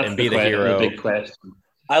and be the hero? The big question.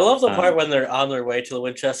 I love the part when they're on their way to the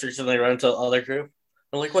Winchesters and they run into the other group.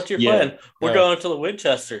 I'm like, what's your plan? We're going to the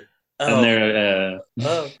Winchester. And they're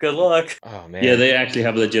good luck. Oh man. Yeah, they actually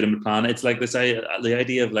have a legitimate plan. It's like this, the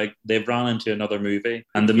idea of, like, they've run into another movie,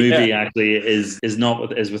 and the movie actually is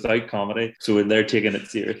without comedy. So they're taking it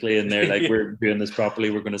seriously, and they're like, we're doing this properly.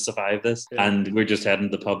 We're going to survive this, and we're just heading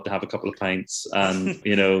to the pub to have a couple of pints and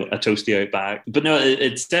a toasty out back. But no,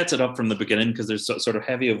 it sets it up from the beginning because there's sort of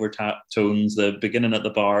heavy overtones. The beginning at the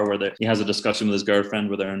bar where he has a discussion with his girlfriend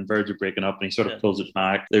where they're on verge of breaking up, and he sort of pulls it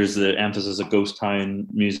back. There's the emphasis of Ghost Town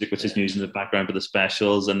music, which is used in the background for the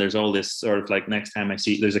specials, and there's all this sort of, like, next time I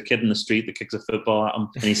see, there's a kid in the street that kicks a football at him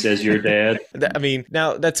and he says, "You're dead." I mean,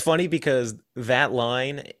 now that's funny because that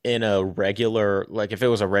line in a regular, like, if it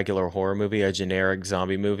was a regular horror movie, a generic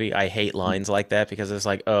zombie movie, I hate lines like that because it's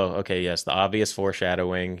like, oh, okay, yes, the obvious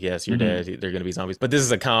foreshadowing, yes, you're dead, they're going to be zombies. But this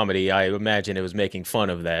is a comedy. I imagine it was making fun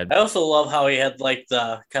of that. I also love how he had, like,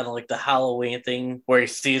 the kind of like the Halloween thing where he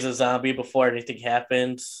sees a zombie before anything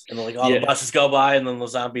happens, and then, like, all the buses go by and then the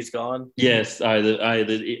zombie's gone. Yes,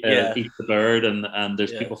 eat the bird, and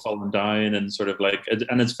there's people falling down, and sort of like,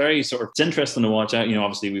 and it's very sort of, it's interesting to watch out.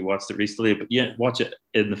 Obviously we watched it recently, but watch it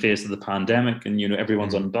in the face of the pandemic, and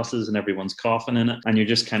everyone's on buses and everyone's coughing in it, and you're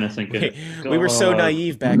just kind of thinking, we were so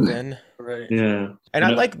naive back then. Right. Yeah. And I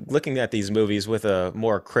like looking at these movies with a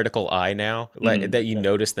more critical eye now, like that you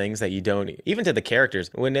notice things that you don't, even to the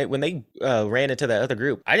characters. When they ran into that other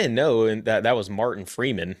group, I didn't know that was Martin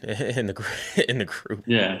Freeman in the group.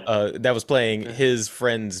 Yeah. That was playing his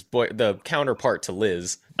friend's boy, the counterpart to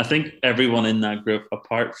Liz. I think everyone in that group,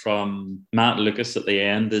 apart from Matt Lucas at the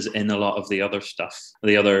end, is in a lot of the other stuff.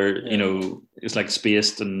 The other, it's like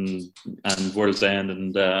Spaced and World's End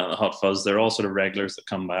and Hot Fuzz. They're all sort of regulars that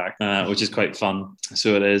come back, which is quite fun.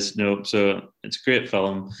 So it is. So It's a great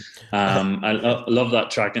film. Love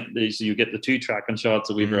that tracking. So you get the two tracking shots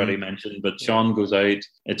that we've already mentioned, but Sean goes out.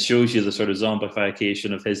 It shows you the sort of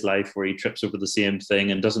zombification of his life, where he trips over the same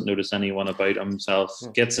thing and doesn't notice anyone about himself.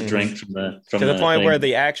 Gets a drink from the point thing. where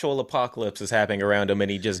the actual apocalypse is happening around him,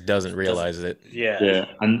 and he just doesn't realize it. Yeah.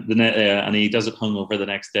 And he does it hungover the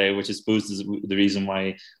next day, which I suppose is the reason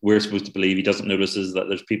why we're supposed to believe he doesn't notice is that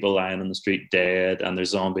there's people lying on the street dead, and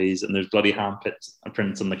there's zombies, and there's bloody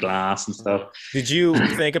handprints on the glass and stuff. Did you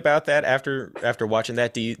think about that after watching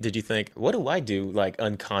that? Did you think, what do I do like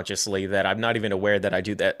unconsciously that I'm not even aware that I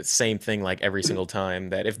do that same thing like every single time?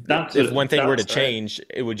 That if one thing were to change,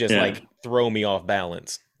 it would just like throw me off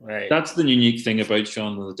balance. Right. That's the unique thing about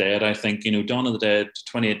Shaun of the Dead. I think, Dawn of the Dead,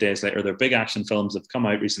 28 Days Later, they're big action films that have come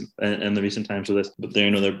out in the recent times of this, but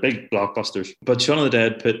they're big blockbusters. But Shaun of the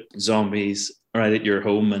Dead put zombies right at your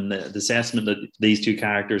home, and the assessment that these two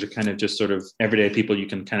characters are kind of just sort of everyday people you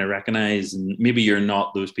can kind of recognize, and maybe you're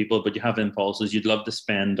not those people, but you have impulses. You'd love to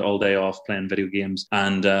spend all day off playing video games,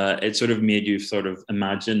 and it sort of made you sort of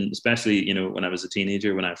imagine, especially when I was a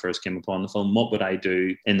teenager, when I first came upon the film, what would I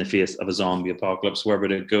do in the face of a zombie apocalypse? Where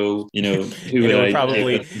would it go? Who would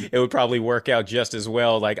it would probably work out just as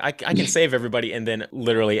well. Like I can save everybody, and then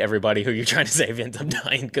literally everybody who you're trying to save ends up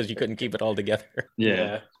dying because you couldn't keep it all together.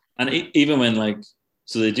 Yeah. And even when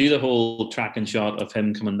so they do the whole tracking shot of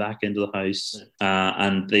him coming back into the house,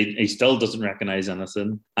 and he still doesn't recognize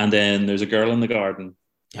anything. And then there's a girl in the garden.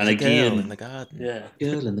 And again, girl in the garden. Yeah.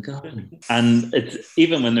 Girl in the garden. And it's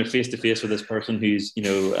even when they're face to face with this person who's,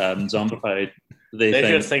 zombified, they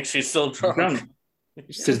just think she's still drunk.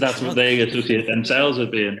 Because that's what they associate themselves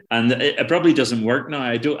with being, and it probably doesn't work now.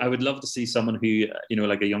 I would love to see someone who,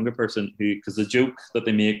 like a younger person who, because the joke that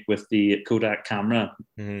they make with the Kodak camera,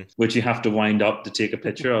 which you have to wind up to take a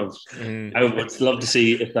picture of, I would love to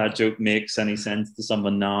see if that joke makes any sense to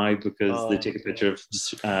someone now, because they take a picture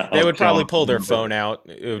of. They would probably pull their phone out.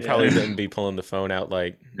 It would probably then be pulling the phone out.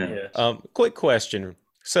 Quick question.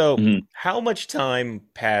 So, how much time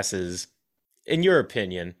passes, in your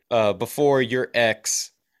opinion, before your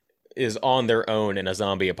ex is on their own in a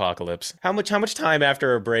zombie apocalypse? How much time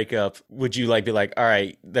after a breakup would you be like, all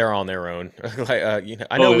right, they're on their own?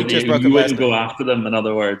 I know we just broke up. You wouldn't go after them, in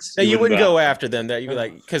other words. No, you wouldn't go after them. That you'd be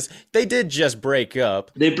like, because they did just break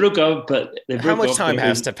up. They broke up, but how much time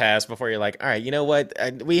has to pass before you're like, all right, you know what?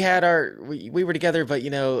 We were together, but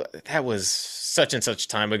that was such and such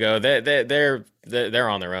time ago. They're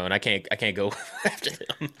on their own. I can't go after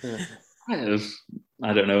them.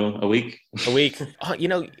 I don't know, a week.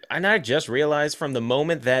 And I just realized from the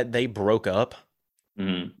moment that they broke up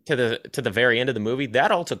to the very end of the movie,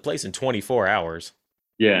 that all took place in 24 hours.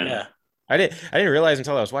 Yeah. I didn't realize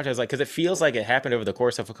until I was watching. I was like, because it feels like it happened over the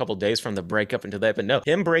course of a couple of days from the breakup into that. But no,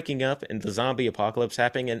 him breaking up and the zombie apocalypse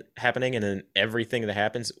happening, and then everything that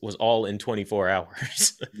happens was all in 24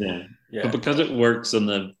 hours. Yeah. But because it works on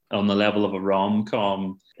the level of a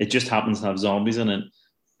rom-com, it just happens to have zombies in it.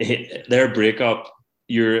 Their breakup,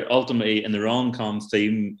 you're ultimately in the rom-com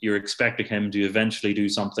theme, you're expecting him to eventually do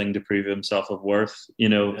something to prove himself of worth,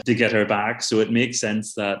 to get her back. So it makes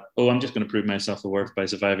sense that, I'm just going to prove myself of worth by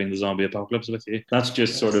surviving the zombie apocalypse with you. That's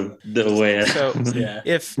just sort of the way.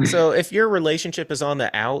 If your relationship is on the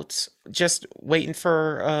outs, just wait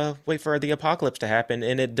for the apocalypse to happen,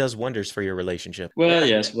 and it does wonders for your relationship. Well,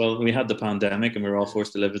 yes. Well, we had the pandemic, and we were all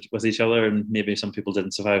forced to live with each other, and maybe some people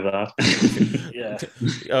didn't survive that. Yeah.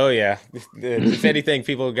 Oh yeah. If anything,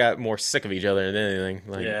 people got more sick of each other than anything.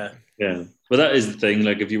 Yeah. But that is the thing.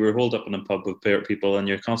 Like, if you were holed up in a pub with people and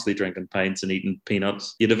you're constantly drinking pints and eating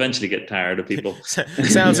peanuts, you'd eventually get tired of people.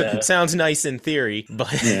 Sounds nice in theory, but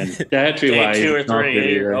dietary-wise, 2 or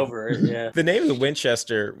 3 you're over it. Yeah. The name of the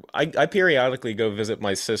Winchester. I periodically go visit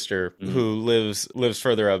my sister who lives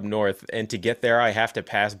further up north, and to get there, I have to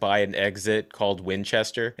pass by an exit called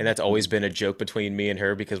Winchester, and that's always been a joke between me and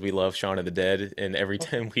her because we love Shaun of the Dead, and every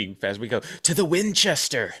time we pass, we go to the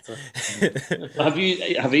Winchester. Have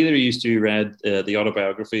either of you two read the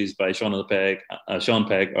autobiographies by Sean Pegg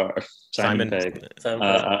or Simon Pegg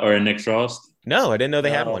or Nick Frost? No, I didn't know they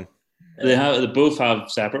had one. They both have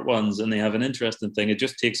separate ones, and they have an interesting thing. It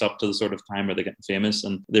just takes up to the sort of time where they're getting famous.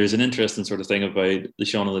 And there's an interesting sort of thing about the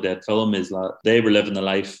Shaun of the Dead film is that they were living the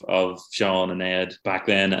life of Shaun and Ed back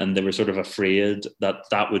then, and they were sort of afraid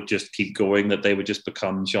that would just keep going, that they would just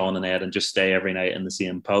become Shaun and Ed and just stay every night in the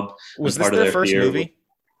same pub. Was this their first movie?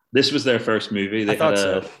 This was their first movie. They had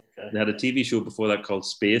a TV show before that called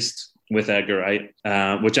Spaced with Edgar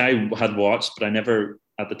Wright, which I had watched, but I never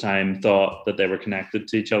at the time thought that they were connected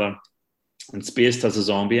to each other. And Spaced has a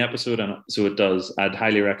zombie episode in it, so it does. I'd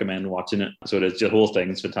highly recommend watching it. So the whole thing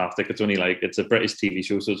is fantastic. It's a British TV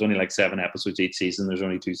show, so it's only like 7 episodes each season. There's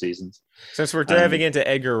only 2 seasons. Since we're diving into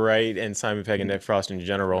Edgar Wright and Simon Pegg and Nick Frost in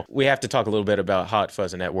general, we have to talk a little bit about Hot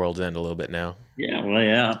Fuzz and At World's End a little bit now.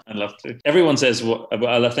 Yeah, I'd love to. Everyone says, well,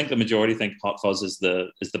 I think the majority think Hot Fuzz is the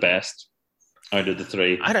best out of the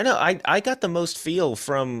 3. I don't know. I got the most feel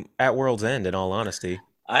from At World's End, in all honesty.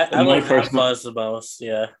 I like Hot Fuzz the most,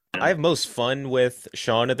 yeah. I have most fun with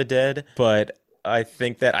Shaun of the Dead, but I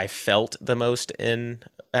think that I felt the most in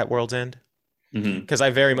At World's End. Because I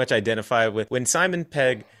very much identify with when Simon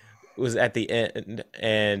Pegg was at the end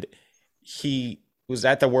and he was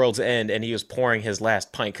at the world's end and he was pouring his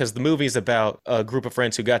last pint, because the movie's about a group of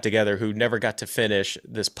friends who got together who never got to finish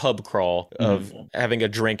this pub crawl of having a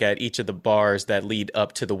drink at each of the bars that lead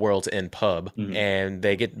up to the world's end pub. And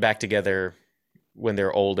they get back together when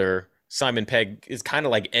they're older. Simon Pegg is kind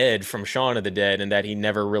of like Ed from Shaun of the Dead in that he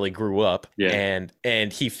never really grew up. And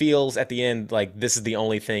he feels at the end like this is the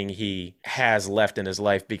only thing he has left in his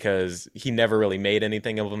life, because he never really made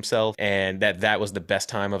anything of himself, and that was the best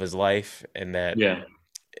time of his life, and that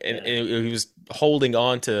and he was holding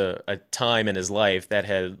on to a time in his life that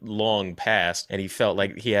had long passed, and he felt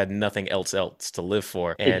like he had nothing else to live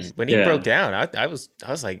for. And when he broke down, I was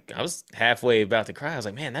halfway about to cry. I was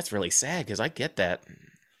like, man, that's really sad, because I get that.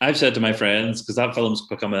 I've said to my friends, because that film's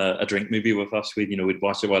become a drink movie with us, we'd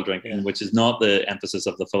watch it while drinking, which is not the emphasis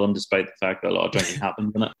of the film, despite the fact that a lot of drinking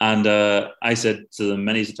happens in it. And I said to them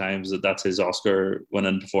many times that that's his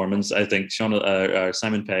Oscar-winning performance. I think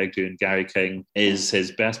Simon Pegg doing Gary King is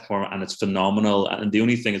his best performance, and it's phenomenal. And the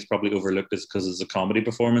only thing it's probably overlooked is because it's a comedy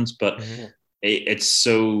performance, but it's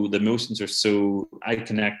so, the emotions are so, I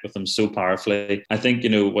connect with him so powerfully. I think,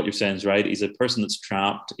 what you're saying is right. He's a person that's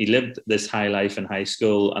trapped. He lived this high life in high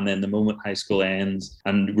school, and then the moment high school ends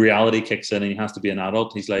and reality kicks in and he has to be an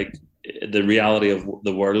adult, he's like, the reality of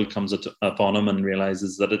the world comes upon him and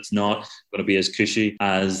realizes that it's not going to be as cushy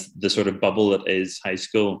as the sort of bubble that is high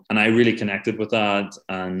school. And I really connected with that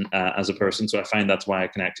and as a person. So I find that's why I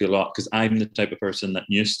connect to a lot, because I'm the type of person that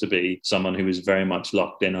used to be someone who was very much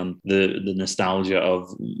locked in on the nostalgia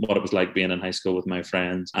of what it was like being in high school with my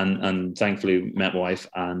friends, and thankfully met my wife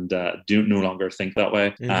and do no longer think that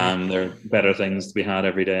way. There are better things to be had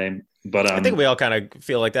every day. But I think we all kind of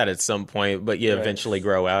feel like that at some point, but you eventually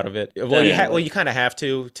grow out of it. Well, you kind of have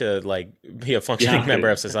to like be a functioning member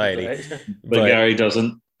of society. But Gary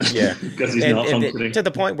doesn't. Yeah, because he's not functioning. To the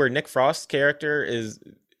point where Nick Frost's character is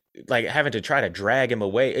like having to try to drag him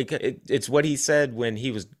away. It's what he said when he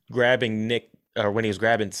was grabbing when he was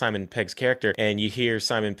grabbing Simon Pegg's character, and you hear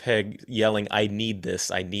Simon Pegg yelling, "I need this!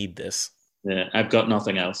 I need this!" Yeah, I've got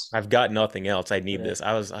nothing else. I've got nothing else. I need this.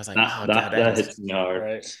 I was like, that hits me hard.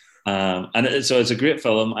 Right. So it's a great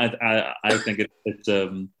film. I think it's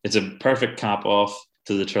a perfect cap off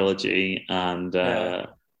to the trilogy, and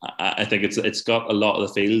I think it's got a lot of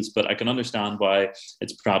the feels, but I can understand why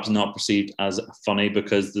it's perhaps not perceived as funny,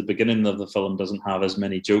 because the beginning of the film doesn't have as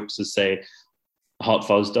many jokes as, say, Hot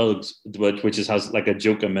Fuzz does, which has like a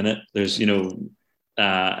joke a minute. There's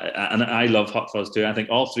and I love Hot Fuzz too. I think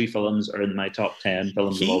all 3 films are in my top 10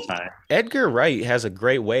 films of all time. Edgar Wright has a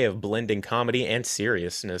great way of blending comedy and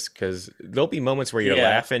seriousness, because there'll be moments where you're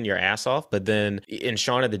laughing your ass off, but then in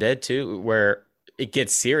Shaun of the Dead too, where it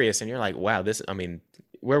gets serious and you're like, wow,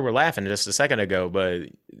 where we're laughing just a second ago, but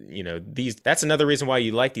that's another reason why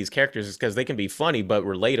you like these characters, is because they can be funny but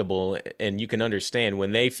relatable, and you can understand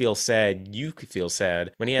when they feel sad, you could feel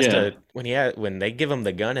sad when when they give him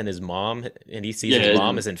the gun and his mom, and he sees his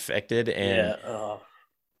mom is infected, and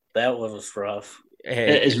that was rough.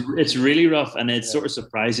 It's really rough, and it sort of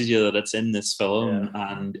surprises you that it's in this film,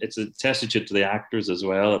 and it's a testament to the actors as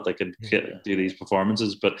well that they can do these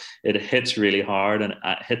performances. But it hits really hard, and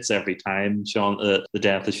it hits every time. The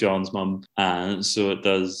death of Sean's mum, and so it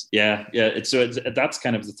does. That's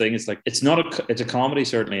kind of the thing. It's like it's a comedy,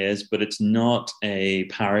 certainly is, but it's not a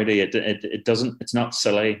parody. It doesn't. It's not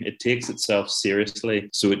silly. It takes itself seriously,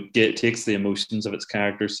 so it takes the emotions of its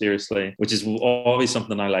characters seriously, which is always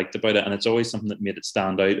something I liked about it, and it's always something that made it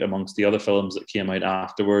stand out amongst the other films that came out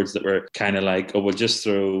afterwards that were kind of like, we'll just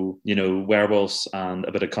throw werewolves and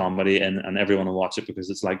a bit of comedy in and everyone will watch it because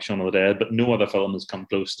it's like Shaun of the Dead. But no other film has come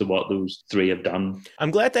close to what those 3 have done.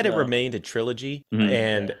 I'm glad that it remained a trilogy,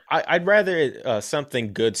 and I'd rather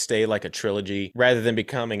something good stay like a trilogy rather than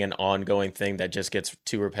becoming an ongoing thing that just gets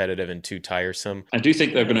too repetitive and too tiresome. I do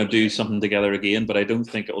think they're going to do something together again, but I don't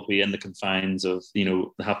think it will be in the confines of they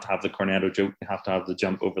have to have the cornetto joke, they have to have the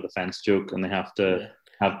jump over the fence joke, and they have to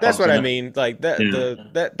have. That's what I mean. Like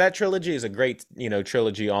that, that trilogy is a great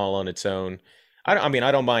trilogy all on its own. I mean,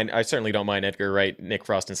 I don't mind. I certainly don't mind Edgar Wright, Nick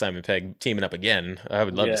Frost, and Simon Pegg teaming up again. I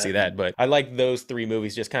would love to see that. But I like those three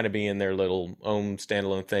movies just kind of being their little own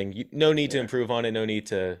standalone thing. No need to improve on it. No need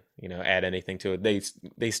to add anything to it.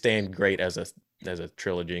 They stand great as a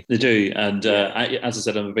trilogy. They do, and as I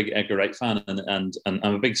said, I'm a big Edgar Wright fan, and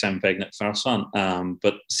I'm a big Simon Pegg, Nick Frost fan.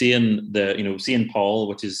 But seeing Paul,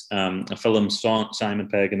 which is a film Simon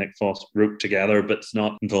Pegg and Nick Frost wrote together, but it's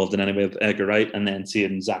not involved in any way with Edgar Wright, and then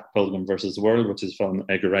seeing Zach Pilgrim versus the World, which is a film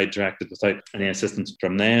Edgar Wright directed without any assistance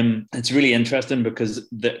from them, it's really interesting because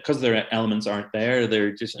their elements aren't there.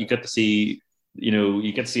 They're just you get to see.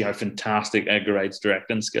 You get to see how fantastic Edgar Wright's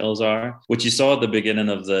directing skills are, which you saw at the beginning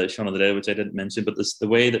of the Shaun of the Dead, which I didn't mention, but the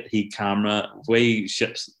way that he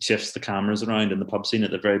shifts the cameras around in the pub scene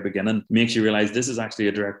at the very beginning makes you realize this is actually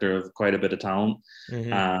a director of quite a bit of talent.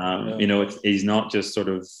 Mm-hmm. He's not just sort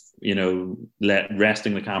of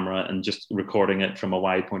resting the camera and just recording it from a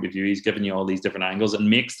wide point of view. He's giving you all these different angles and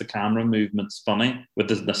makes the camera movements funny with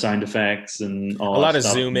the sound effects and all a lot of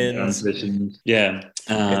zoom ins. Yeah.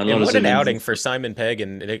 And what an outing for Simon Pegg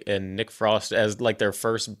and Nick Frost as like their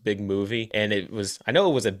first big movie. And I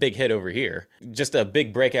know it was a big hit over here, just a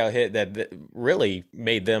big breakout hit that really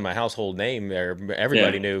made them a household name there.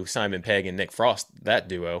 Everybody knew Simon Pegg and Nick Frost, that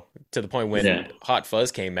duo, to the point when Hot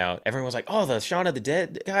Fuzz came out, everyone was like, oh, the Shaun of the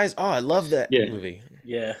Dead guys. Oh, I love that movie.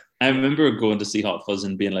 Yeah. I remember going to see Hot Fuzz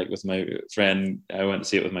and being like with my friend, I went to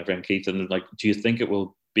see it with my friend Keith, and like, do you think it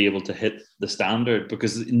will be able to hit the standard?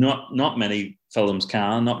 Because not many films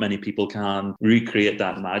not many people can recreate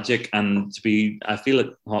that magic. And I feel like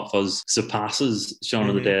Hot Fuzz surpasses Shaun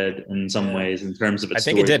of the Dead in some ways in terms of its I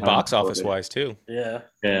think it did box office wise too. Yeah.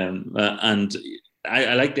 And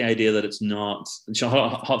I like the idea that it's not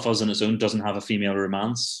Hot Fuzz on its own doesn't have a female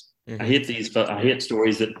romance. Mm-hmm. I hate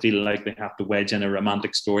stories that feel like they have to wedge in a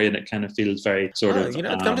romantic story, and it kind of feels very sort of.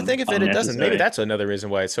 Come to think of it, it doesn't. Maybe that's another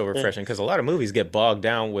reason why it's so refreshing, because a lot of movies get bogged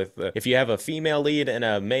down with if you have a female lead and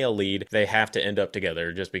a male lead, they have to end up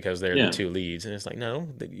together just because they're the two leads, and it's like no,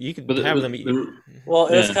 you could have them. Well,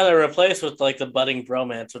 it was kind of replaced with like the budding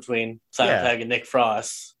bromance between Simon Pegg and Nick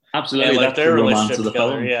Frost. Absolutely, and, like, their relationship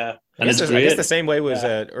together. Film. Yeah. And I guess the same way was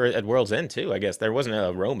at World's End too. I guess there wasn't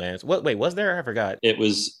a romance. Wait, was there? I forgot. It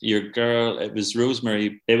was your girl. It was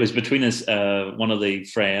Rosemary. It was between one of the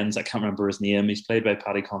friends. I can't remember his name. He's played by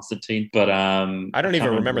Paddy Constantine. But I don't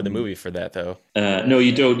even remember the movie for that though. No,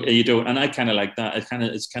 you don't. You don't. And I kind of like that.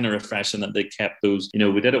 It's kind of refreshing that they kept those.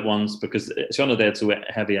 We did it once because Shaun of the Dead so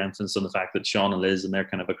heavy emphasis on the fact that Shaun and Liz and they're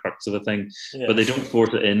kind of a crux of a thing. Yeah. But they don't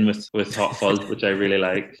force it in with Hot Fuzz, which I really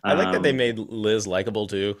like. I like that they made Liz likable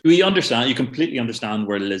too. You completely understand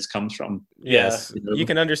where Liz comes from. Yes, you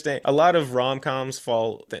can understand. A lot of rom-coms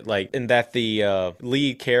fall like in that the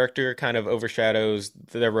lead character kind of overshadows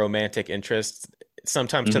their romantic interests,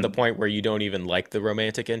 sometimes to the point where you don't even like the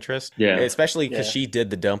romantic interest. Yeah, especially because she did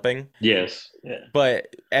the dumping. Yes. Yeah.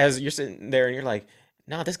 But as you're sitting there and you're like,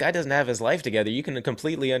 no, this guy doesn't have his life together. You can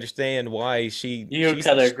completely understand why she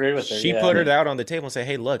kind of agree with her. She put it out on the table and say,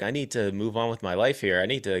 hey, look, I need to move on with my life here. I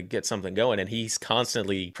need to get something going. And he's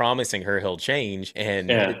constantly promising her he'll change. And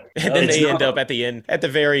then they end up at the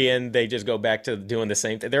very end, they just go back to doing the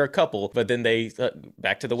same thing. They're a couple, but then they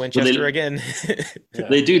back to the Winchester again.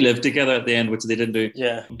 They do live together at the end, which they didn't do.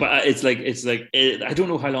 Yeah. But it's like I don't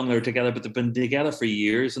know how long they were together, but they've been together for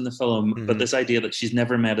years in the film. Mm-hmm. But this idea that she's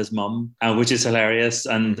never met his mum, which is hilarious.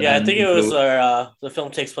 And I think it was the film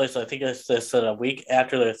takes place. I think it's a week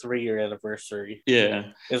after their 3-year anniversary.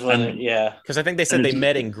 Yeah, is when because I think they said they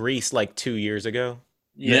met in Greece like 2 years ago.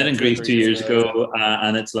 Met in Greece 2 years ago,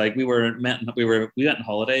 and it's like we went on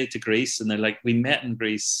holiday to Greece, and they're like we met in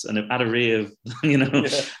Greece and at a rave,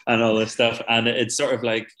 and all this stuff, and it's sort of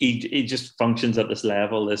like he just functions at this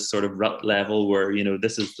level, this sort of rut level where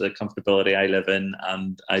this is the comfortability I live in,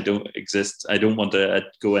 and I don't exist. I don't want to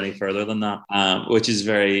go any further than that, which is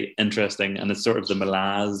very interesting, and it's sort of the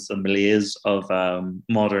malaise of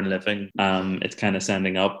modern living. It's kind of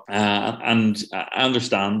sending up, and I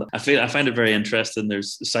understand. I find it very interesting.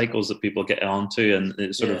 There's cycles that people get onto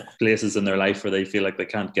and sort of places in their life where they feel like they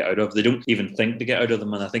can't get out of. They don't even think to get out of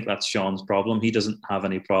them, and I think that's Sean's problem. He doesn't have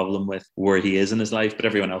any problem with where he is in his life, but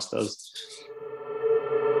everyone else does.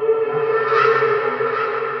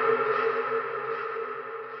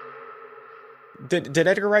 Did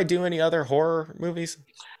Edgar Wright do any other horror movies?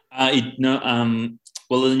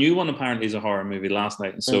 Well, the new one apparently is a horror movie, Last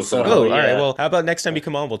Night in Soho. All right. Well, how about next time you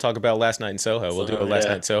come on, we'll talk about Last Night in Soho. We'll do a Last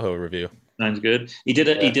Night in Soho review. Sounds good. He did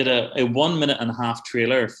a 1 minute and a half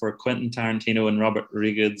trailer for Quentin Tarantino and Robert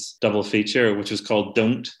Rodriguez's double feature, which was called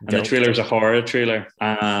Don't. And the trailer is a horror trailer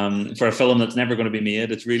for a film that's never going to be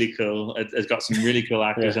made. It's really cool. It's got some really cool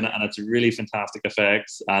actors in it, and it's really fantastic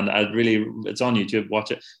effects. And it's on YouTube. Watch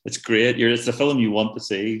it. It's great. It's the film you want to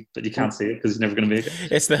see, but you can't see it because it's never going to make it.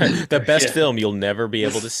 It's the best film you'll never be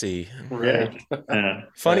able to see. Right. Yeah.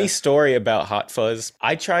 Funny story about Hot Fuzz.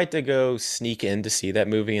 I tried to go sneak in to see that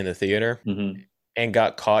movie in the theater. Mm-hmm. And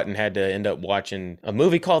got caught and had to end up watching a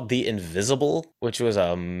movie called The Invisible, which was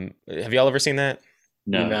have y'all ever seen that?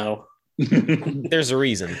 No. There's a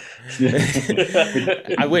reason.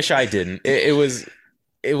 I wish I didn't. It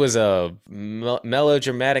was a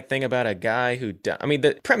melodramatic thing about a guy who died. I mean,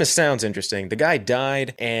 the premise sounds interesting. The guy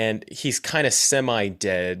died and he's kind of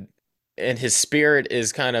semi-dead. And his spirit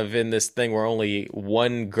is kind of in this thing where only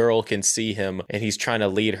one girl can see him, and he's trying to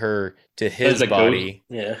lead her to his body.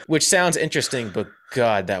 Yeah. Which sounds interesting, but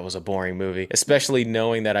God, that was a boring movie. Especially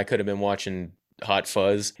knowing that I could have been watching Hot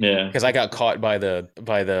Fuzz. Yeah. Because I got caught by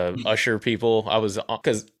the usher people.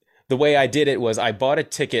 Because the way I did it was I bought a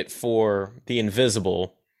ticket for The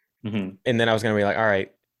Invisible, and then I was going to be like, all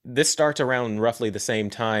right, this starts around roughly the same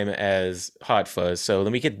time as Hot Fuzz. So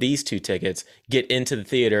let me get these two tickets, get into the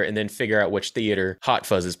theater, and then figure out which theater Hot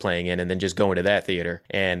Fuzz is playing in, and then just go into that theater.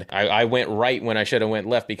 And I went right when I should have went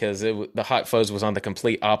left because the Hot Fuzz was on the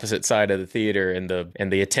complete opposite side of the theater, and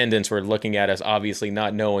the attendants were looking at us, obviously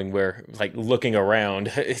not knowing where, like looking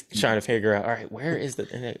around, trying to figure out, all right, where is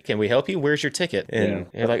can we help you? Where's your ticket? And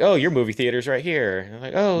they're like, oh, your movie theater's right here. And I'm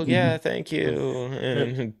like, oh, yeah, thank you.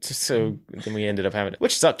 And so then we ended up having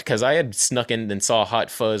which sucked because I had snuck in and saw Hot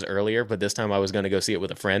Fuzz earlier, but this time I was going to go see it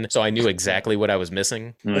with a friend, so I knew exactly what I was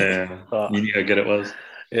missing. Yeah, you knew how good it was.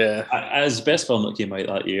 Yeah. As best film that came out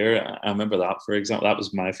that year, I remember that, for example. That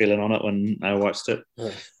was my feeling on it when I watched it.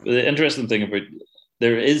 The interesting thing about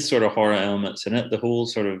there is sort of horror elements in it. The whole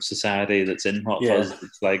sort of society that's in Hot Fuzz,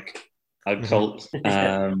 it's like a cult.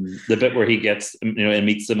 The bit where he gets, and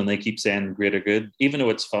meets them and they keep saying greater good, even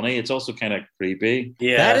though it's funny, it's also kind of creepy.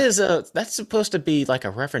 Yeah. That's supposed to be like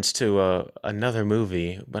a reference to another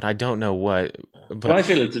movie, but I don't know what. But I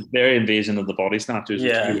feel it's a very Invasion of the Body Snatchers,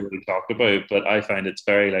 which we already talked about, but I find it's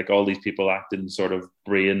very like all these people acting sort of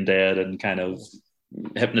brain dead and kind of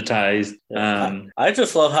hypnotized. I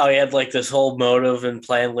just love how he had like this whole motive and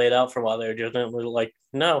plan laid out for why they were doing it. We're like,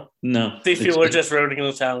 no, these people are just ruining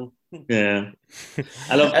the town. Yeah,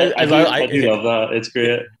 I do love that. It's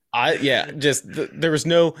great.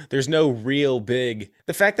 There's no real big.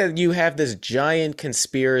 The fact that you have this giant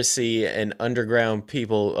conspiracy and underground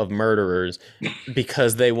people of murderers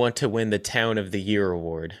because they want to win the Town of the Year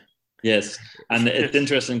award. Yes, and it's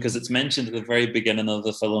interesting because it's mentioned at the very beginning of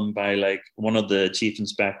the film by like one of the chief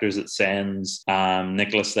inspectors that sends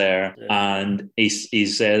Nicholas there, and he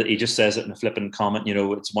just says it in a flippant comment.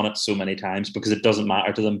 It's won it so many times because it doesn't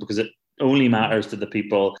matter to them, because it only matters to the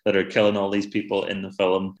people that are killing all these people in the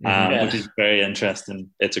film, which is very interesting.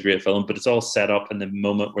 It's a great film, but it's all set up in the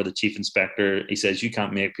moment where the chief inspector, he says, you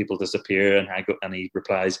can't make people disappear, and he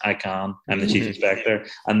replies, I can, I'm the chief inspector.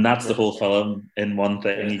 And that's the whole film in one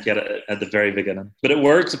thing. You get it at the very beginning, but it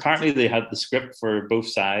works. Apparently they had the script for both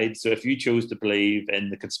sides, so if you chose to believe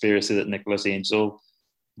in the conspiracy that Nicholas Angel,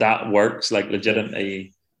 that works, like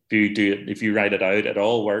legitimately. If you write it out, it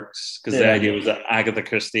all works, because the idea was that Agatha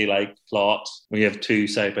Christie like plot. We have two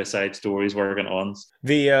side by side stories working on.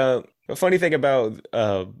 The funny thing about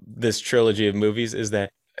this trilogy of movies is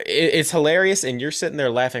that it's hilarious, and you're sitting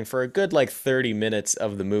there laughing for a good like 30 minutes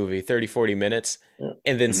of the movie, 40 minutes,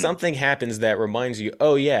 and then something happens that reminds you,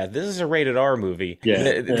 oh yeah, this is a rated R movie.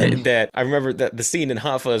 That I remember that the scene in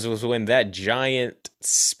Hot Fuzz was when that giant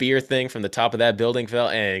spear thing from the top of that building fell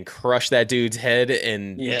and crushed that dude's head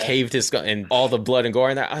and caved his skull, and all the blood and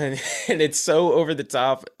gore in that, and it's so over the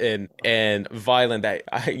top and violent that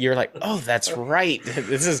you're like, oh, that's right.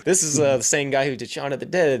 This is the same guy who did Shaun of the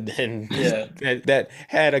Dead, and that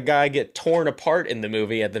had a guy get torn apart in the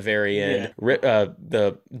movie at the very end.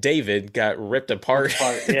 The David got ripped apart.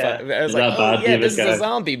 I was like, oh yeah, this is a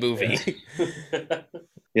zombie movie.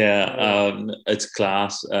 It's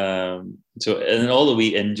class. So, and all the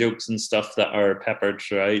wee in jokes and stuff that are peppered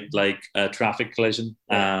throughout, like a traffic collision.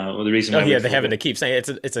 The reason why they having to keep saying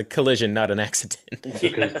it's a collision, not an accident.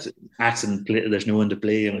 Because accident, there's no one to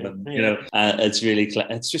blame. And, it's really,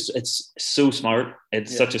 it's so smart.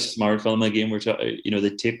 It's such a smart film. Again, they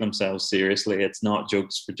take themselves seriously. It's not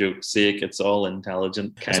jokes for jokes' sake. It's all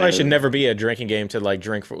intelligent. That's why it should never be a drinking game to like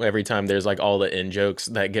drink for every time there's like all the in jokes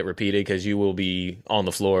that get repeated, because you will be on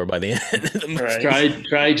the floor by the end of the movie.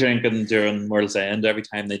 Try drinking during on World's End, every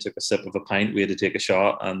time they took a sip of a pint, we had to take a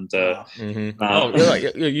shot. And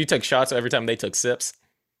you took shots every time they took sips.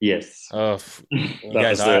 Yes. Oh, you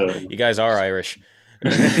guys are Irish.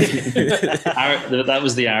 That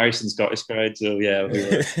was the Irish and Scottish crowd. So yeah,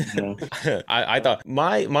 I thought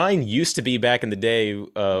mine used to be back in the day.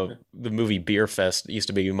 The movie Beer Fest used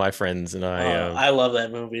to be my friends and I. I love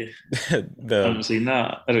that movie. I haven't seen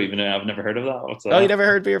that. I don't even know. I've never heard of that. What's that? Oh, you never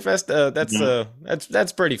heard Beer Fest?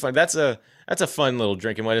 That's pretty fun. That's a fun little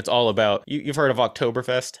drinking one. It's all about you've heard of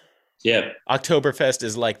Oktoberfest? Yeah. Oktoberfest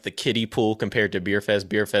is like the kiddie pool compared to Beer Fest.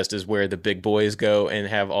 Beer Fest is where the big boys go and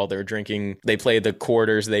have all their drinking. They play the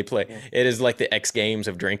quarters. It is like the X Games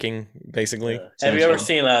of drinking, basically. Yeah. Have you ever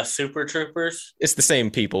seen Super Troopers? It's the same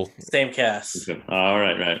people. Same cast. All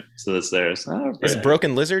right. So that's theirs. Oh, it's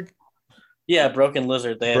Broken Lizard? Yeah, Broken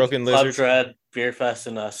Lizard. They had Club Dread, Beer Fest,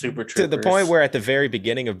 and Super Troopers. To the point where at the very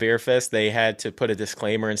beginning of Beer Fest, they had to put a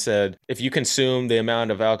disclaimer and said, if you consume the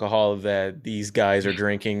amount of alcohol that these guys are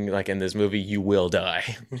drinking, like in this movie, you will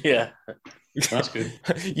die. Yeah. That's good.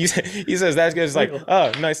 He says that's good. It's like,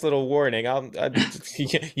 oh, nice little warning.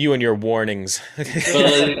 You and your warnings.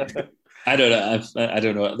 Well, I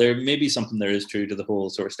don't know. There may be something there is true to the whole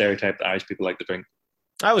sort of stereotype that Irish people like to drink.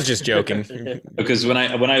 I was just joking. Because when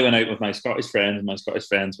I went out with my Scottish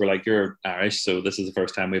friends were like, you're Irish, so this is the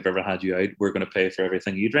first time we've ever had you out. We're going to pay for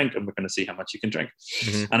everything you drink, and we're going to see how much you can drink.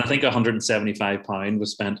 Mm-hmm. And I think £175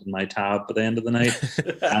 was spent in my tab at the end of the night,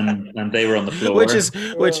 and they were on the floor.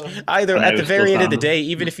 Which either at the very end of the day,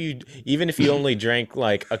 even if you only drank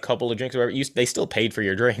like a couple of drinks, or whatever, they still paid for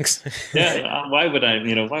your drinks. Yeah, why would I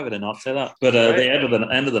not say that? But the end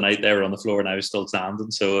of the night, they were on the floor, and I was still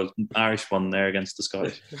standing. So Irish won there against the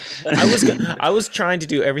Scottish. I was trying to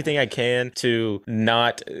do everything I can to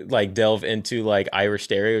not like delve into like Irish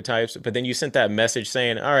stereotypes, but then you sent that message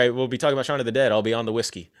saying, "All right, we'll be talking about Shaun of the Dead. I'll be on the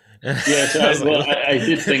whiskey." Yeah, so I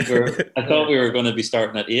did think I thought we were going to be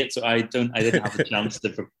starting at 8, so I didn't have the chance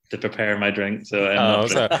to prepare my drink. So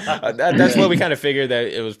that's what we kind of figured, that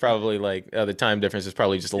it was probably like the time difference is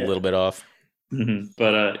probably just a little bit off. Mm-hmm.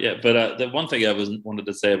 But the one thing I wanted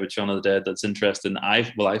to say about Shaun of the Dead that's interesting, I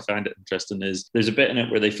find it interesting, is there's a bit in it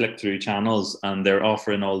where they flick through channels and they're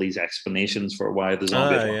offering all these explanations for why the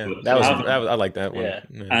zombie I like that one. Yeah.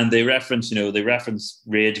 And they reference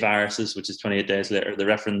rage viruses, which is 28 Days Later. They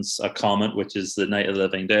reference a comet, which is the Night of the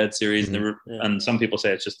Living Dead series, and some people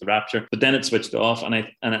say it's just the Rapture, but then it switched off, and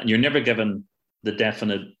you're never given the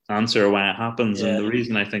definite answer why it happens. And the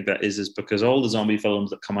reason I think that is because all the zombie films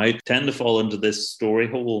that come out tend to fall into this story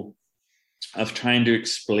hole of trying to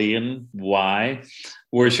explain why,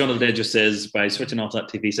 whereas Shaun of the Dead just says, by switching off that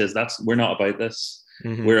TV, says we're not about this.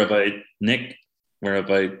 Mm-hmm. We're about Nick, we're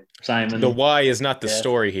about Simon. The why is not the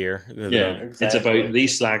story here. Exactly. It's about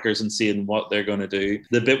these slackers and seeing what they're going to do.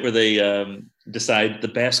 The bit where they decide the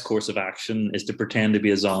best course of action is to pretend to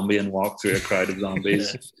be a zombie and walk through a crowd of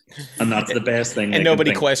zombies. And that's the best thing. And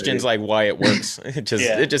nobody questions like why it works. It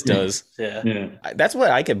just does. Yeah. That's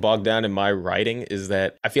what I get bogged down in my writing, is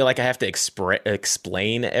that I feel like I have to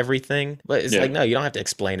explain everything. But it's like, no, you don't have to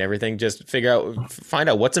explain everything. Just find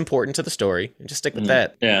out what's important to the story and just stick with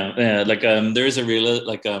that. Yeah. Like there is a real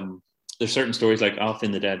there's certain stories like Alfie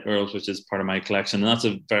and the Dead Girls, which is part of my collection, and that's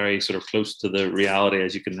a very sort of close to the reality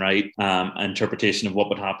as you can write, interpretation of what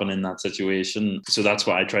would happen in that situation. So that's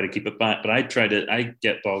why I try to keep it back. But I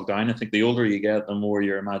get bogged down. I think the older you get, the more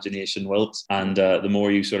your imagination wilts, and the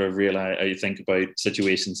more you sort of realize, you think about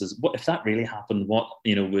situations as, what if that really happened? What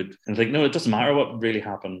would, and think, no, it doesn't matter what really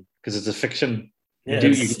happened because it's a fiction. Yeah,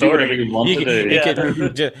 you can do whatever you want to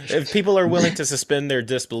do. If people are willing to suspend their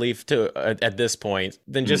disbelief at this point,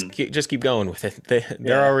 then just keep going with it.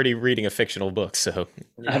 They're already reading a fictional book. So,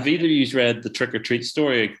 have either of you read the Trick or Treat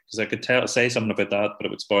story? Because I could say something about that, but it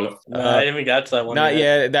would spoil it. I didn't even got to that one. Not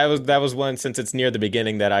yet. That was one, since it's near the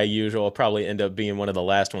beginning, that I usually will probably end up being one of the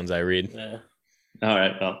last ones I read. Yeah. All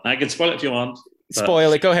right. Well, I can spoil it if you want.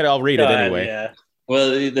 Spoil it. Go ahead. I'll read it anyway. Yeah.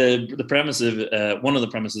 Well, the premise of one of the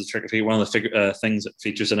premises of Trick or Treat, one of the things that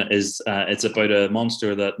features in it is it's about a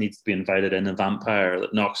monster that needs to be invited in, a vampire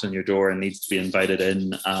that knocks on your door and needs to be invited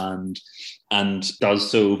in, and does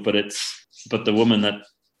so. But the woman that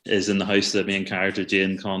is in the house, the main character,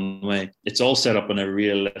 Jane Conway, it's all set up in a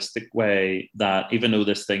realistic way that even though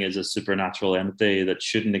this thing is a supernatural entity that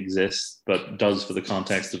shouldn't exist but does for the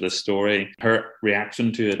context of this story, her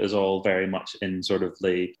reaction to it is all very much in sort of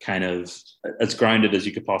the kind of as grounded as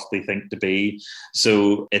you could possibly think to be.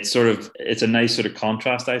 So it's a nice sort of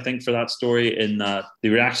contrast, I think, for that story, in that the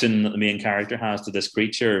reaction that the main character has to this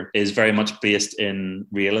creature is very much based in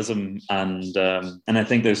realism, and I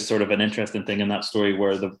think there's sort of an interesting thing in that story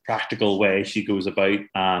where the of practical way she goes about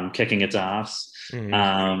kicking its ass.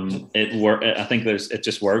 I think it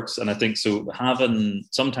just works, and I think so. Having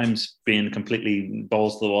sometimes being completely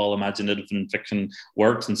balls to the wall, imaginative in fiction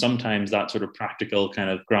works, and sometimes that sort of practical kind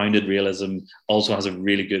of grounded realism also has a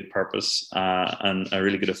really good purpose and a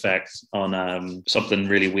really good effect on something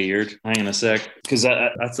really weird. Hang on a sec, because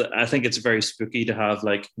I think it's very spooky to have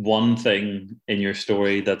like one thing in your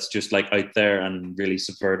story that's just like out there and really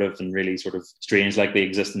subvertive and really sort of strange, like the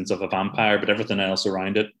existence of a vampire, but everything else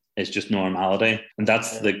around it is just normality, and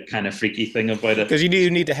that's the kind of freaky thing about it. Because you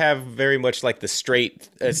do need to have very much like the straight.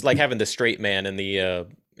 It's like having the straight man in the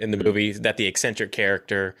movie that the eccentric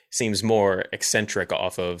character seems more eccentric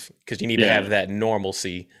off of. Because you need to have that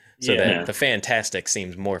normalcy, so that the fantastic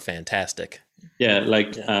seems more fantastic. Yeah,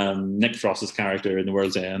 like Nick Frost's character in The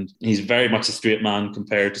World's End, he's very much a straight man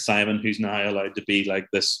compared to Simon, who's now allowed to be like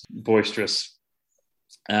this boisterous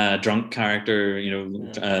drunk character,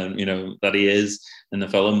 that he is in the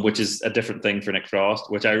film, which is a different thing for Nick Frost,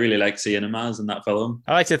 which I really like seeing him as in that film.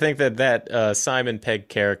 I like to think that Simon Pegg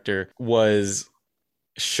character was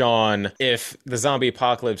Sean if the zombie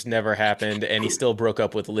apocalypse never happened and he still broke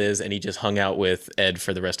up with Liz and he just hung out with Ed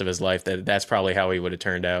for the rest of his life. That's probably how he would have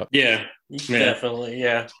turned out. Yeah, definitely.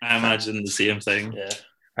 Yeah, I imagine the same thing. Yeah.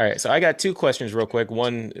 All right, so I got two questions real quick.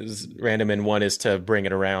 One is random and one is to bring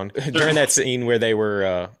it around. During that scene where they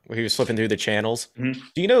were, where he was flipping through the channels, do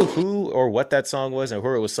you know who or what that song was and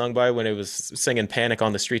who it was sung by when it was singing Panic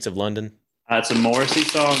on the Streets of London? It's a Morrissey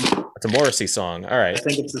song. It's a Morrissey song. All right. I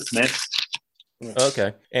think it's the Smiths.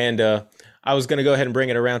 Okay. And I was going to go ahead and bring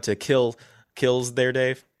it around to Kills there,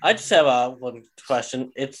 Dave. I just have one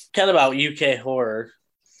question. It's kind of about UK horror.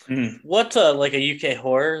 What's like a UK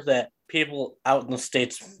horror that people out in the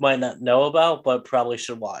States might not know about, but probably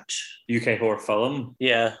should watch? UK horror film?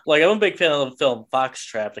 Yeah. Like, I'm a big fan of the film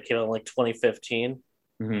Foxtrap that came out in like 2015.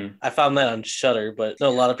 I found that on Shudder, but I know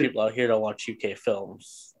a lot of people out here don't watch UK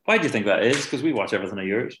films. Why do you think that is? Because we watch everything of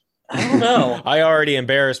yours. I don't know. I already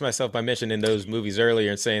embarrassed myself by mentioning those movies earlier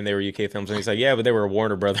and saying they were UK films, and he's like, yeah, but they were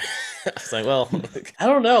Warner Brothers. I was like, well, I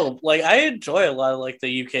don't know. Like, I enjoy a lot of like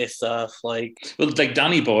the UK stuff. Like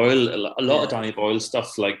Danny Boyle, a lot of Danny Boyle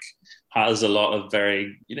stuff, like has a lot of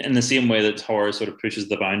very, in the same way that horror sort of pushes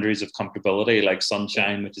the boundaries of comfortability, like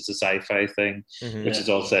Sunshine, which is a sci-fi thing, which is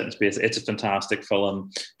all set in space. It's a fantastic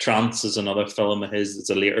film. Trance is another film of his. It's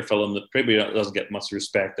a later film that probably doesn't get much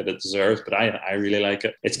respect that it deserves, but I really like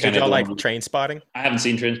it. It's kind of like Trainspotting. Trainspotting? I haven't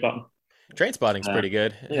seen Trainspotting. Trainspotting's pretty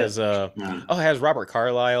good. It has it has Robert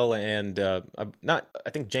Carlyle and I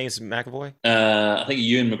think James McAvoy. I think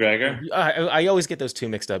Ewan McGregor. I always get those two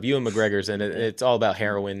mixed up. Ewan McGregor's and it's all about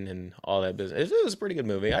heroin and all that business. It was a pretty good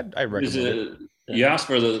movie. I recommend it. You asked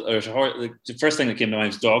for the first thing that came to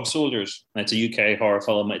mind was Dog Soldiers. It's a UK horror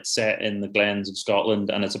film. It's set in the Glens of Scotland,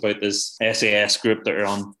 and it's about this SAS group that are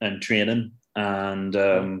on training,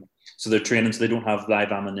 and so they're training, so they don't have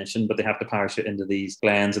live ammunition, but they have to parachute into these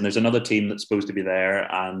glens. And there's another team that's supposed to be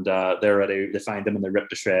there, and they're ready. They find them and they're ripped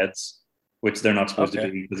to shreds, which they're not supposed to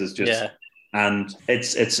be because it's just. And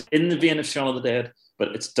it's in the vein of Shaun of the Dead,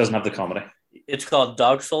 but it doesn't have the comedy. It's called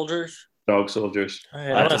Dog Soldiers. Dog Soldiers.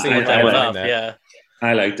 I want to see what that was up. Yeah,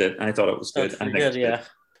 I liked it. I thought it was good. Good, yeah.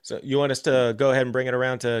 So you want us to go ahead and bring it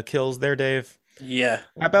around to Kills there, Dave? Yeah.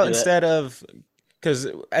 How about instead of... Because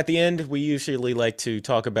at the end, we usually like to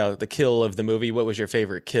talk about the kill of the movie. What was your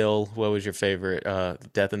favorite kill? What was your favorite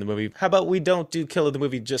death in the movie? How about we don't do kill of the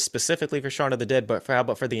movie just specifically for Shaun of the Dead, but how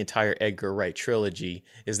about for the entire Edgar Wright trilogy?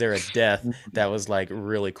 Is there a death that was like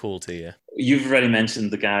really cool to you? You've already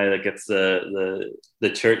mentioned the guy that gets the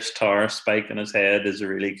church tower spike in his head is a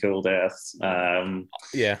really cool death.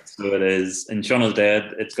 Yeah. So it is. In Shaun of the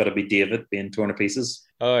Dead, it's got to be David being torn to pieces.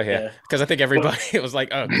 Oh, yeah. Because I think everybody was like,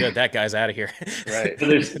 oh, good, that guy's out of here. Right. So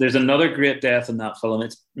there's another great death in that film.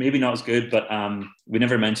 It's maybe not as good, but we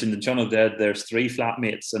never mentioned in Shaun of the Dead, there's 3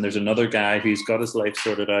 flatmates, and there's another guy who's got his life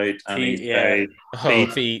sorted out. And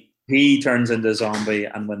Feet. He turns into a zombie,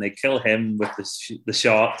 and when they kill him with the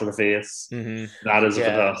shot to the face, that is a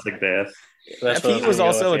fantastic death. Pete was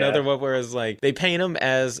also another one where it's like they paint him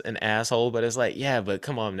as an asshole, but it's like, yeah, but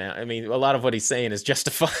come on now. I mean, a lot of what he's saying is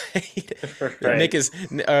justified. Right.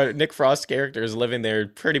 Nick Frost's character is living there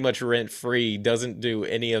pretty much rent free, doesn't do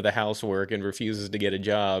any of the housework, and refuses to get a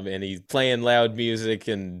job. And he's playing loud music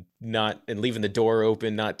and leaving the door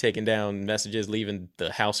open, not taking down messages, leaving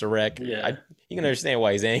the house a wreck. Yeah, you can understand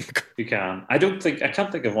why he's angry. You can. I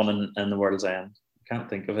can't think of one in The World's End. I can't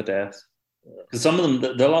think of a death. Because some of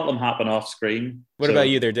them, a lot of them happen off screen. What about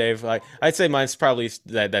you there, Dave? I'd say mine's probably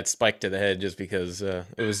that spike to the head, just because it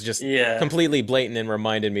was just completely blatant and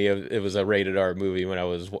reminded me of it was a rated R movie when I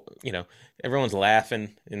was, everyone's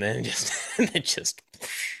laughing and then it just.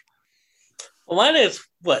 Well, mine is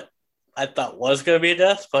what I thought was going to be a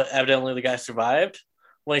death, but evidently the guy survived.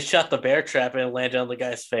 When he shot the bear trap and it landed on the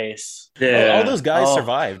guy's face. Yeah. All those guys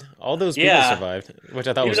survived. All those people survived, which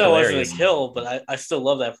I thought was hilarious. It wasn't a kill, but I still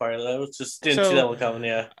love that part. I just didn't see that one coming,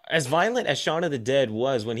 yeah. As violent as Shaun of the Dead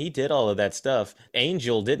was, when he did all of that stuff,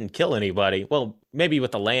 Angel didn't kill anybody. Well, maybe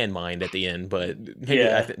with the landmine at the end, but maybe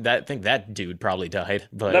I think that dude probably died.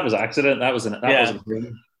 But that was an accident. That wasn't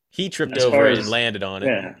him. He tripped over it and landed on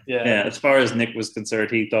it. Yeah. As far as Nick was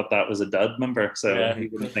concerned, he thought that was a dud, remember? So he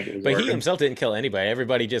didn't think it was. But he himself didn't kill anybody.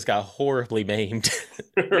 Everybody just got horribly maimed.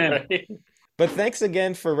 Right. But thanks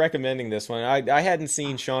again for recommending this one. I hadn't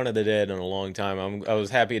seen Shaun of the Dead in a long time. I was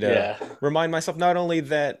happy to remind myself not only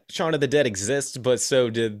that Shaun of the Dead exists, but so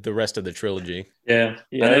did the rest of the trilogy. Yeah,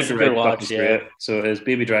 that's a good watch. Great. So his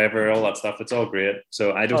Baby Driver, all that stuff, it's all great.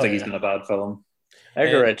 So I don't think he's done a bad film.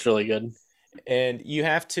 Edgar Wright's really good. And you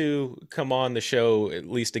have to come on the show at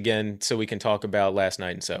least again so we can talk about Last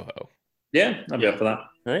Night in Soho. Yeah, I'll be up for that.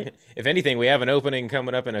 All right. If anything, we have an opening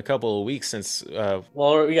coming up in a couple of weeks since...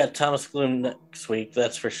 well, we got Thomas Gloom next week,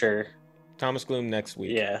 that's for sure. Thomas Gloom next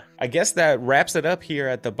week. Yeah. I guess that wraps it up here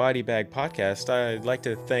at the Body Bag Podcast. I'd like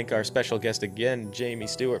to thank our special guest again, Jamie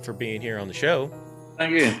Stewart, for being here on the show.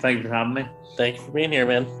 Thank you. Thank you for having me. Thank you for being here,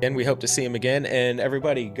 man. And we hope to see him again. And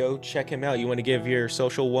everybody, go check him out. You want to give your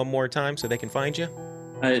social one more time so they can find you?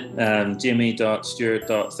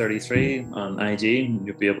 Jamie.stewart.33 on IG.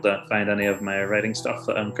 You'll be able to find any of my writing stuff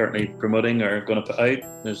that I'm currently promoting or going to put out.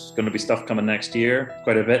 There's going to be stuff coming next year,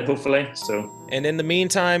 quite a bit, hopefully. And in the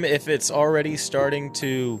meantime, if it's already starting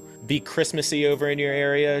to be Christmassy over in your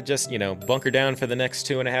area, just, bunker down for the next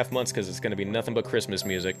 2.5 months, because it's going to be nothing but Christmas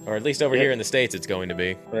music. Or at least over here in the States, it's going to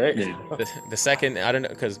be. Right. The second, I don't know,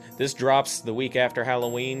 because this drops the week after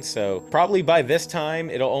Halloween, so probably by this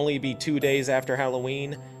time, it'll only be 2 days after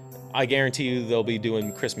Halloween. I guarantee you they'll be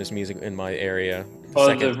doing Christmas music in my area.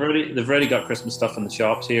 They've already got Christmas stuff in the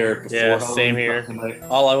shops here. Yeah, same here.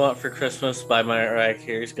 All I Want for Christmas by Mariah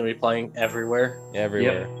Carey is going to be playing everywhere.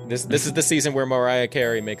 Everywhere. Yep. This is the season where Mariah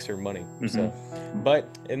Carey makes her money. Mm-hmm. So, but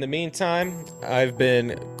in the meantime, I've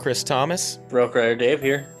been Chris Thomas. Broke Rider Dave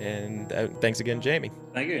here. And thanks again, Jamie.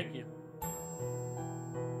 Thank you.